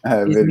coffee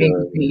is made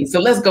with me. So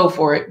let's go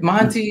for it.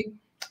 Monty,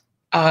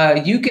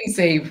 you can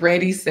say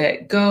ready,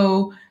 set,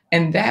 go.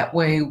 And that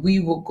way we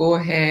will go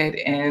ahead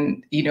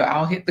and,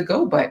 I'll hit the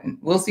go button.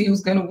 We'll see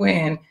who's going to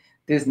win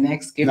this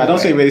next giveaway. Now, don't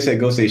say ready, set,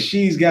 go. Say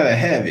she's got to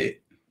have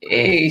it.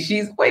 Hey,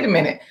 wait a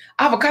minute.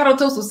 Avocado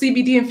toast with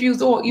CBD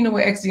infused oil. You know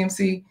what,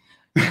 XDMC?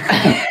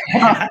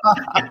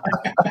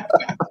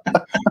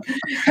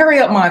 Hurry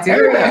up, Monty.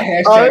 Hurry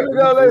up. All right, here we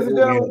go, ladies and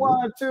gentlemen.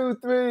 1, 2,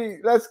 3.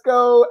 Let's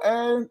go.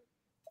 And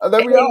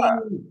there we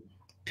are.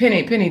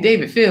 Penny,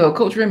 David, Phil,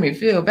 Coach Remy,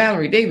 Phil,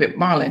 Valerie, David,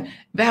 Marlon,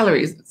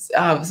 Valerie,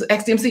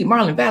 XDMC,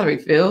 Marlon, Valerie,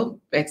 Phil,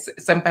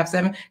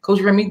 X757,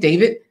 Coach Remy,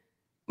 David,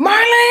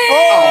 Marlon.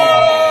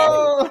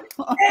 Oh!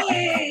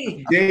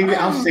 Hey! David,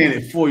 I'm saying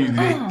it for you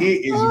today.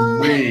 It is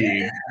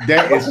rigged.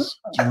 That is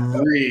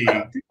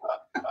rigged.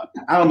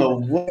 I don't know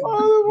what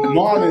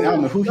Marlon. I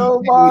don't know who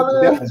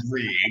that was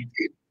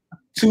rigged.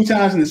 2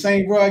 times in the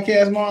same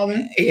broadcast,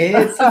 Marlon.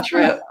 It's a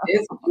trip.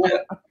 It's a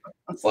trip.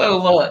 So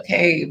look,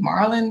 hey,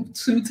 Marlon,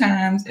 2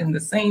 times in the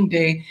same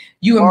day.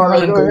 You and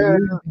Marlon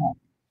go.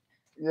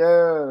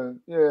 Yeah.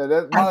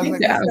 That's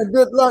that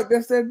good luck.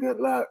 That's that good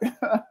luck.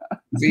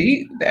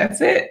 See, that's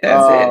it.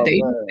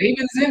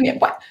 David's in there.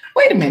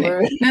 Wait a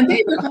minute. Now,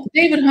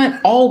 David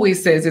Hunt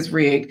always says it's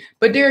rigged,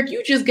 but Derek,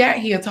 you just got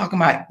here talking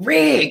about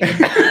rigged.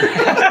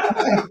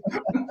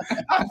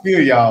 I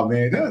feel y'all,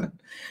 man.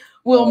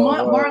 Well,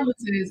 Marlon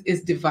says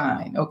it's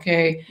divine,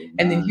 okay?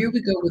 And then here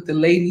we go with the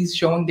ladies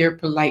showing their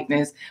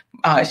politeness.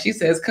 She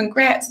says,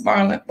 congrats,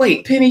 Marlon.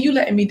 Wait, Penny, you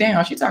letting me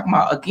down. She's talking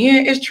about,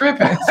 again, it's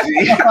tripping.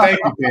 Thank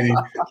you, Penny.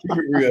 Keep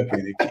it real,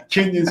 Penny.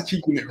 Kenyon's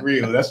keeping it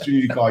real. That's what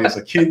you need to call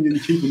yourself. Kenyon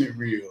keeping it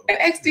real. And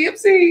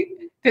XDMC,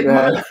 did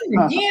Marlon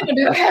again,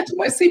 I had too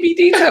much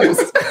CBD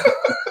toast.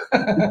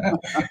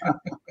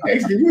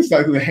 XDMC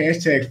started doing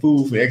hashtag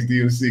food for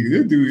XDMC.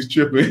 This dude is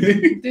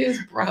tripping. This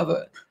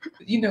brother.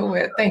 You know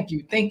what? Thank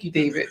you,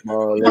 David.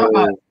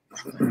 Oh,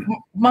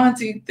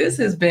 Monty, this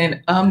has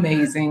been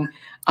amazing.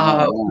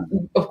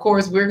 Of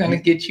course, we're going to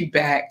get you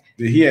back.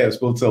 He was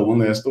supposed to tell one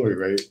last story,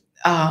 right?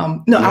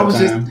 No,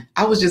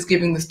 I was just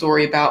giving the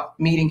story about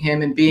meeting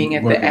him and being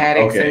at the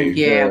Addicts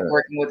and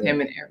working with him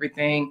and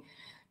everything.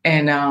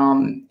 And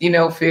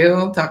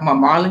Phil talking about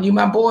Marlon, you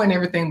my boy and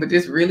everything, but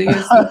this really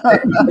is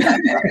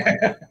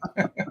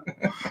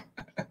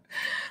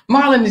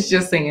Marlon is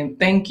just saying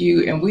thank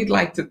you, and we'd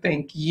like to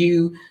thank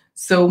you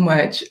so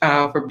much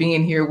for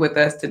being here with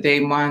us today,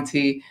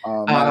 Monty.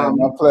 My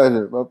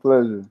pleasure. Well,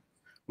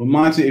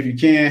 Monty, if you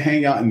can,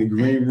 hang out in the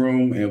green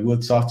room, and we'll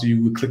talk to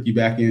you. We'll click you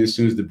back in as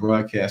soon as the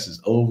broadcast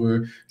is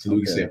over, so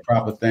we can say a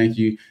proper thank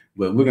you.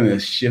 But we're going to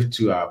shift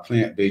to our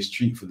plant-based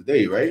treat for the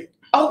day, right?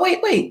 Oh,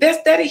 wait.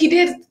 That's that. He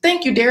did.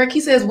 Thank you, Derek. He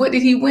says, what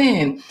did he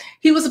win?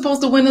 He was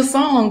supposed to win a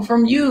song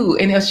from you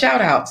and a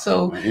shout out.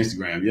 So on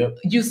Instagram, yep.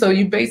 You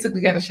basically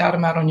got to shout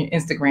him out on your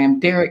Instagram.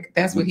 Derek,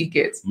 that's what he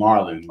gets.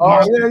 Marlon.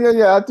 Oh,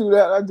 yeah. I do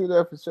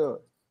that for sure.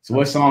 So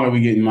what song are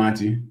we getting,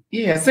 Monty?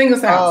 Yeah, sing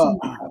us out.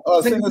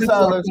 Sing us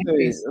out. Let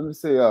me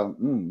see.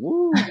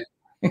 Woo.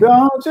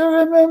 Don't you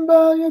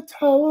remember you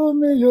told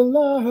me you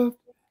loved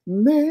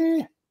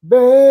me,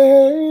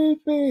 baby?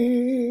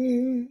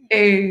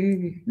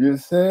 Hey. You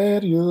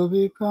said you'll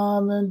be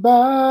coming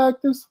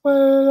back this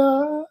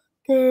way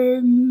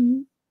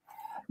again.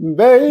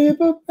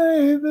 Baby,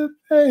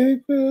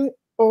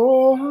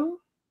 oh,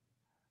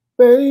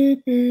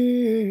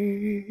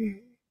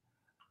 baby,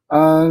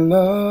 I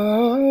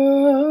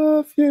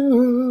love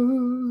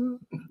you.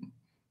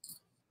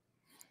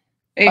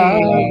 Hey. I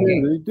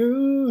really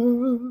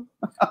do.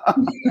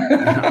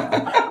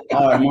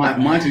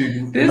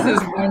 Monty. This is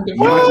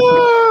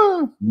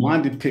wonderful.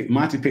 Monty picked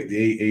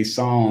a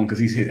song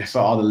because I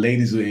saw all the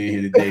ladies were in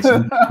here today.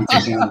 So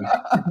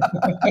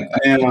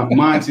and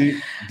Monty,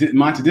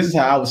 this is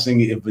how I would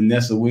sing it if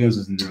Vanessa Williams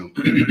was in the room.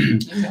 You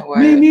know what?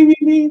 Me,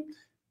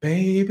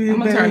 baby. I'm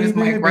gonna turn this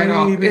mic right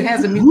off. It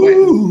has a mute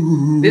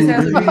button. This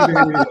has a mute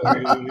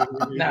button.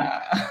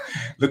 Nah.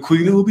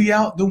 Laquita will be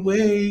out the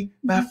way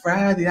by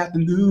Friday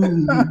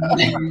afternoon.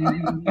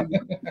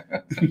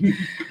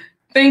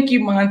 Thank you,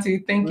 Monty.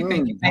 Thank you.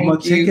 I'm gonna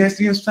take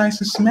SDM slice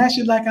and smash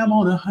it like I'm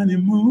on a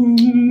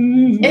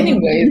honeymoon.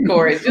 Anyways,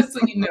 Corey, just so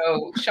you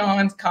know,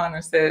 Sean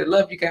Connor said,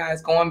 "Love you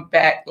guys." Going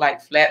back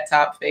like flat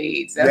top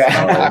fades.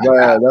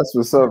 That's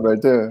what's up right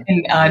there.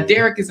 And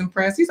Derek is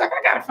impressed. He's like, "I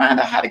gotta find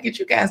out how to get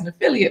you guys an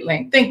affiliate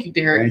link." Thank you,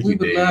 Derek. We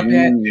would love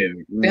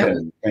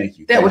that. Thank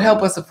you. That would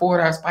help us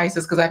afford our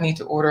spices because I need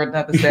to order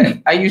another set.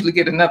 I usually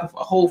get a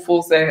whole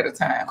full set at a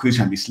time. Quit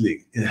trying to be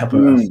slick. It'll help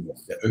us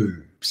the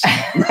herbs.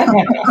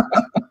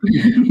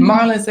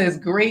 Marlon says,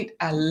 "Great,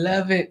 I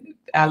love it.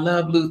 I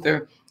love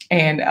Luther."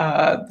 And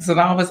so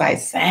I was like,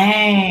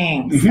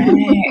 sang.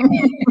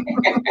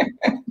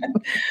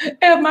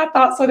 And my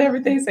thoughts on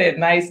everything said,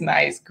 nice,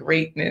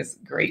 greatness.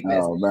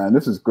 Oh man,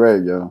 this is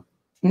great, yo.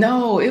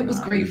 No, it was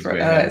great for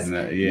us.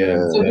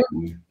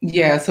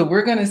 So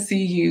we're gonna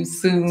see you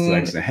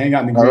soon. So hang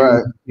out in the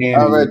All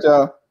right,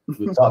 y'all.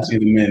 We'll talk to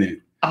you in a minute.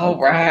 All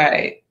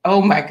right. Oh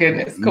my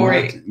goodness,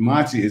 Corey.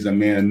 Monty is a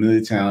man of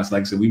many talents.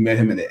 Like I said, we met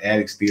him at the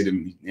Addicts Theater,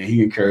 and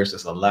he encouraged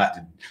us a lot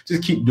to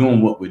just keep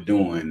doing what we're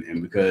doing, and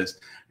because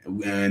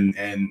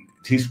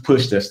he's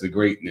pushed us to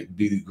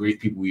be the great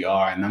people we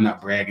are. And I'm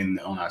not bragging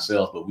on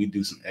ourselves, but we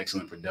do some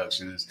excellent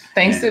productions.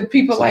 Thanks to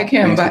people like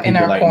him, but in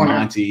our like corner,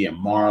 Monty and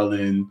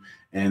Marlon,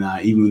 and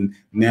even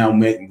now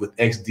met with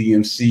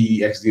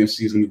XDMC.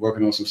 XDMC is going to be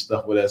working on some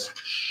stuff with us.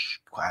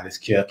 Quiet as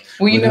kept.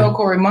 Well, you know,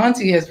 Corey,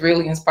 Monty has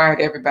really inspired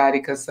everybody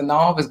because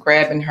Sanal was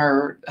grabbing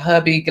her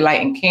hubby,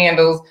 lighting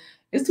candles.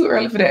 It's too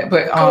early for that,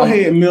 but go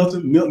ahead,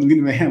 Milton. Milton,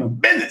 getting the handle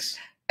business.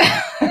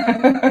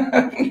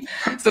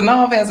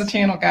 Sanal has a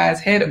channel,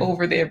 guys. Head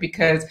over there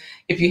because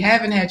if you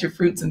haven't had your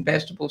fruits and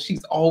vegetables,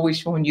 she's always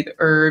showing you the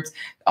herbs,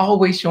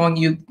 always showing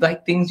you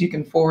like things you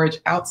can forage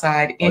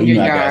outside in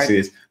your yard.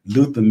 Says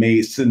Luther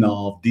made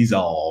Sanal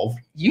dissolve.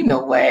 You know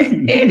what?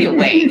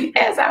 Anyway,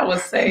 as I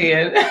was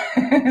saying,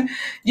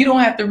 you don't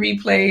have to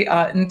replay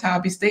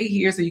Ntabi. Stay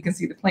here so you can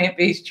see the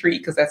plant-based treat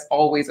because that's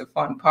always a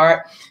fun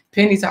part.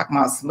 Penny talking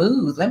about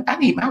smooth. I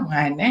need my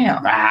wine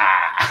now.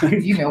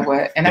 You know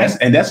what? And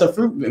that's a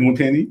fruit one,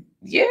 Penny.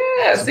 Yeah,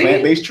 it's a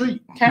plant-based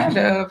treat. Kind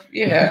of.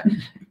 Yeah.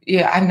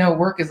 Yeah, I know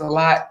work is a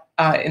lot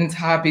in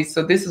Ntabi.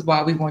 So this is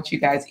why we want you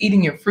guys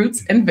eating your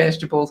fruits and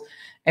vegetables.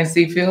 And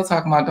see, Phil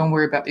talking about, don't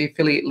worry about the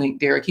affiliate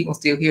link, Derek. He gonna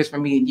steal his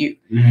from me and you.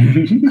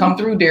 Come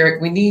through,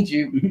 Derek. We need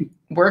you.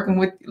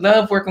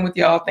 Love working with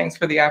y'all. Thanks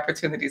for the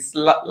opportunities.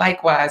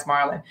 Likewise,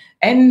 Marlon.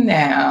 And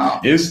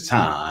now it's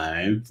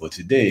time for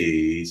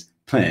today's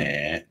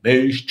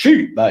plant-based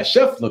treat by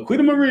Chef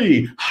Laquita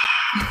Marie.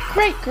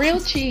 Great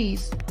grilled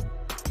cheese.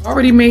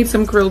 Already made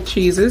some grilled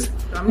cheeses.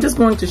 I'm just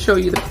going to show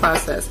you the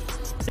process.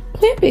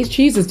 Plant-based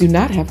cheeses do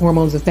not have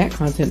hormones and fat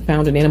content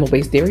found in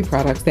animal-based dairy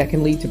products that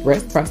can lead to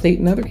breast, prostate,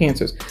 and other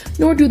cancers,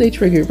 nor do they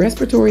trigger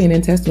respiratory and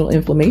intestinal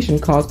inflammation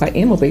caused by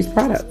animal-based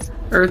products.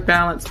 Earth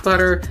Balance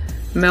butter,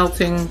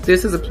 melting.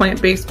 This is a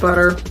plant-based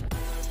butter.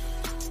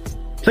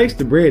 Place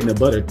the bread in a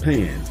buttered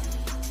pan.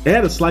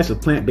 Add a slice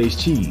of plant-based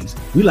cheese.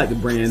 We like the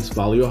brands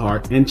Follow Your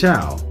Heart and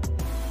Chow.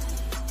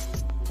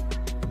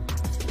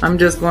 I'm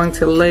just going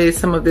to lay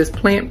some of this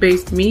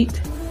plant-based meat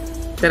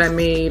that I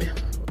made.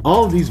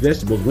 All of these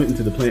vegetables went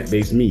into the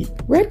plant-based meat.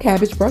 Red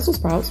cabbage, Brussels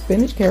sprouts,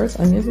 spinach, carrots,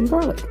 onions, and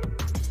garlic.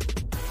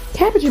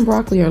 Cabbage and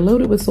broccoli are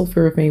loaded with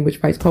sulforaphane, which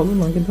fights colon,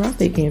 lung, and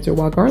prostate cancer,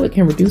 while garlic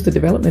can reduce the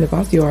development of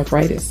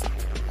osteoarthritis.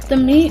 The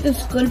meat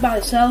is good by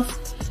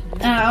itself,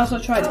 and I also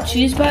tried the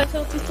cheese by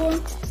itself before,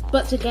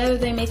 but together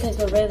they make like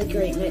a really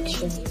great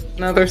mixture.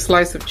 Another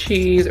slice of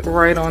cheese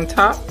right on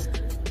top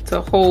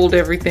to hold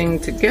everything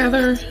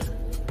together.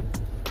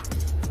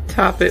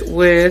 Top it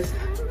with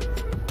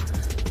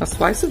a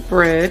slice of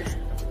bread.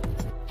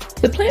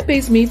 The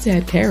plant-based meats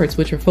add carrots,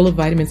 which are full of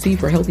vitamin C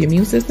for healthy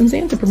immune systems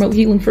and to promote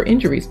healing for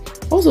injuries.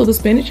 Also, the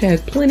spinach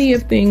has plenty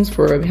of things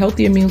for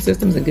healthy immune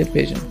systems and good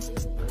vision.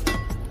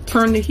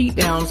 Turn the heat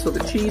down so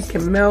the cheese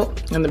can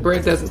melt and the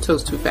bread doesn't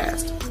toast too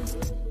fast.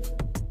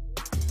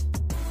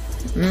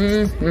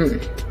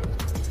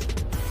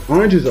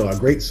 Oranges are a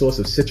great source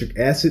of citric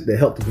acid that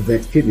help to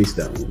prevent kidney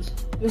stones.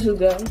 This is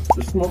good.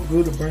 The smoke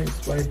good to bring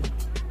flavor.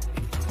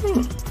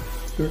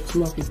 Good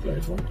smoky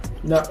flavor,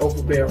 not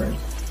overbearing.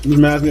 It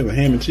reminds me of a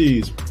ham and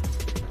cheese.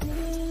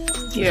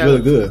 Yeah. It's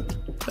really good.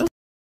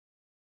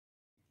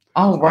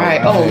 All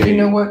right. Oh, you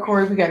know what,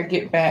 Corey? We got to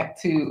get back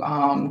to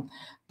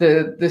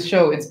the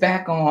show. It's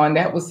back on.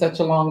 That was such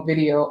a long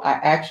video. I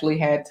actually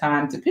had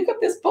time to pick up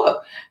this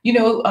book. You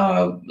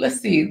know, let's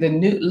see, The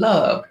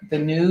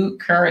New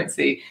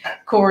Currency.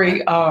 Corey,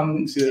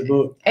 See that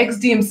book?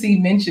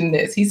 XDMC mentioned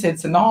this. He said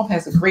Sanal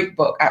has a great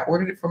book. I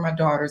ordered it for my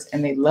daughters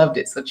and they loved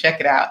it. So check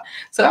it out.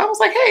 So I was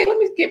like, hey, let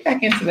me get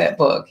back into that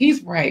book.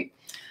 He's right.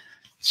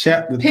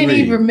 Chapter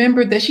Penny 3.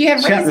 remembered that she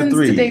had raisins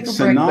today for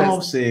Sanal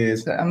breakfast.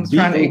 says, I'm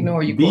trying to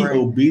ignore you, Corey. Be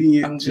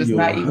obedient I'm to just your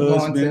not even going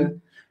husband.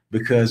 to.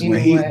 Because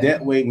when he's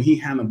that way, when he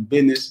handle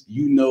business,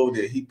 you know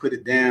that he put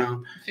it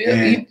down.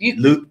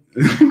 Phil,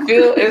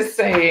 Phil is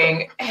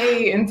saying,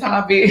 hey, and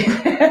Tabi,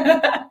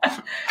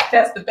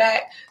 that's the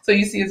back. So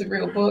you see it's a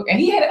real book. And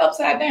he had it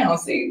upside down.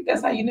 See,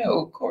 that's how you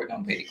know. Corey,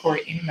 don't pay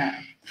Corey any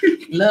mind.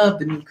 Love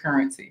The New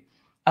Currency.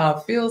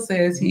 Phil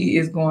says he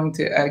is going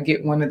to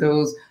get one of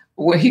those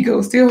where he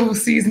goes still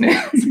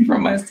seasonings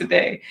from us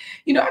today.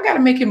 You know, I got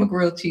to make him a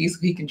grilled cheese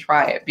so he can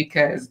try it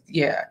because,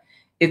 yeah.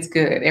 It's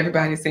good.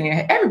 Everybody's saying,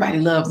 everybody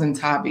loves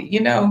Tabi. You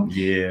know,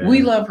 yeah,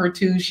 we love her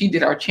too. She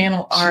did our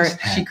channel art.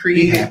 She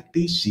created.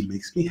 Happy. She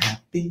makes me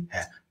happy.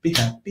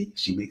 Happy.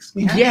 She makes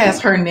me happy.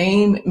 Yes, her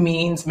name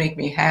means make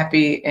me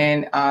happy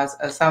in a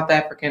South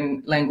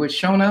African language,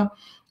 Shona,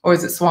 or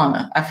is it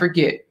Swana? I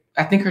forget.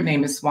 I think her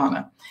name is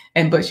Swana.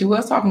 But she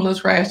was talking a little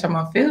trash to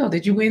my Phil.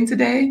 Did you win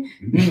today?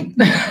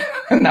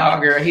 No,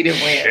 girl, he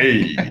didn't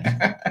win. Hey,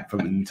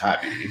 from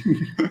Tabi.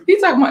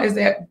 He's talking about is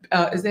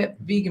that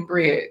vegan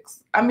bread?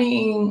 I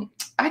mean,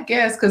 I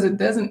guess because it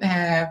doesn't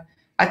have.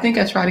 I think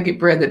I try to get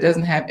bread that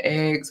doesn't have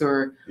eggs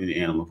or any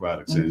animal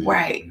products.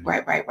 Right.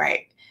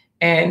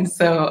 And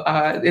so,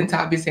 and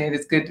Tabi saying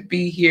it's good to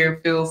be here.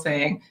 Phil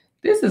saying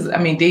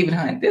David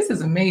Hunt, this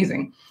is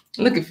amazing.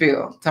 Look at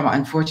Phil talking about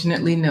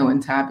unfortunately no,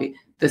 Tabi.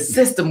 The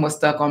system was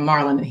stuck on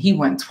Marlon and he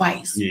won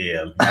twice.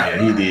 Yeah,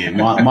 he did.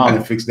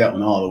 Marlon fixed that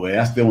one all the way.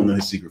 I still don't know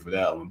his secret for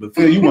that one. But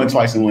Phil, you won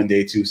twice in one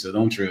day too, so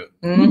don't trip.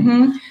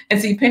 Mm-hmm. And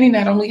see, Penny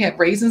not only had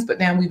raisins, but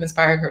now we've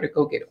inspired her to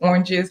go get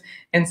oranges.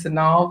 And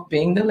Sanal,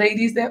 being the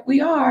ladies that we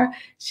are,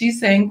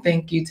 she's saying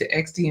thank you to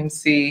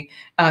XDMC.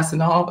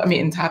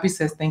 And Tabi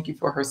says thank you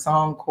for her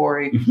song,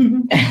 Corey.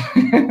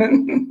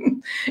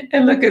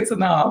 And look at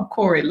Sanal,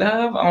 Corey,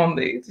 love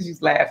only.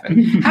 She's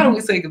laughing. How do we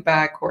say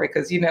goodbye, Corey?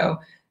 Because, you know,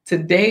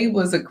 today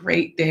was a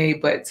great day,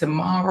 but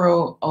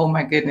tomorrow, oh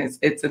my goodness,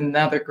 it's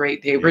another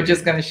great day. We're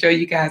just going to show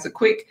you guys a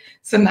quick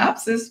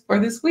synopsis for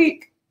this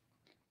week.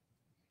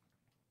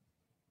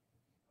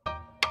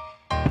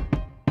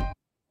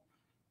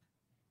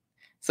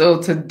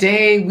 So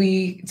yesterday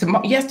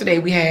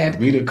we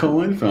had Rita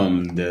Cohen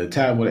from the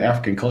Tidewater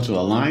African Cultural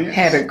Alliance.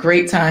 Had a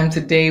great time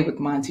today with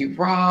Monty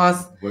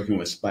Ross. Working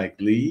with Spike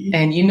Lee.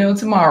 And you know,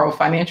 tomorrow,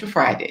 Financial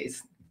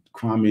Fridays.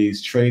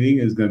 Kwame's Trading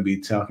is going to be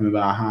talking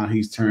about how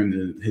he's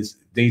turned his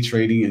day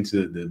trading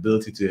into the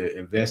ability to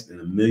invest in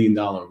 $1 million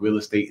real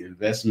estate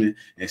investment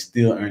and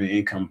still earn an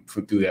income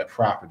through that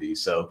property.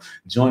 So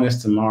join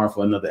us tomorrow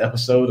for another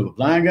episode of A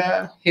Blind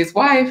Guy, His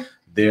Wife,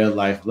 Their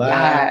Life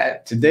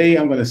Live. Today,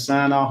 I'm going to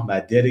sign off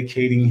by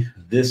dedicating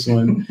this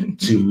one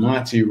to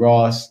Monty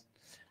Ross.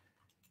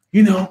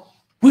 You know,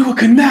 we were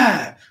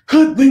connived,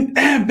 hoodwinked,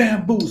 and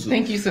bamboozled.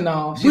 Thank you,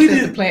 Sanal. She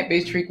said the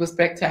plant-based treat was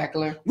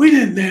spectacular. We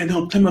didn't land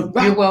on Plymouth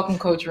Rock. You're welcome,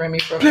 Coach Remy,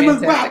 for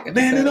Plymouth Rock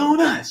landed on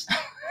us.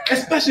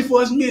 Especially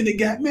for us men that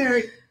got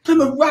married.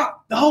 Plymouth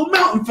Rock, the whole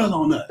mountain fell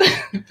on us.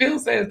 Phil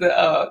says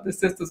the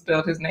sister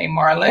spelled his name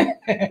Marlon.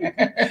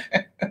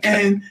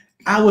 And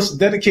I was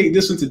dedicating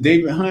this one to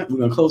David Hunt. We're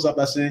going to close out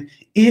by saying,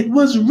 it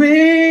was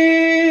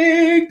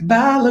rigged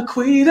by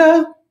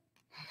Laquita.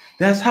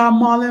 That's how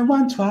Marlon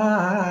won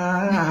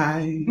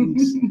twice.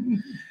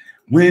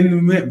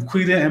 When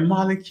Laquita and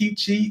Marlon keep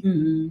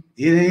cheating,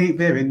 it ain't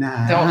very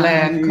nice. Don't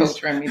laugh,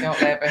 Coach Remy. Don't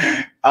laugh at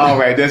him. All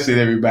right, that's it,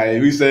 everybody.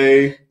 We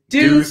say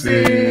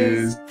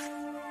deuces.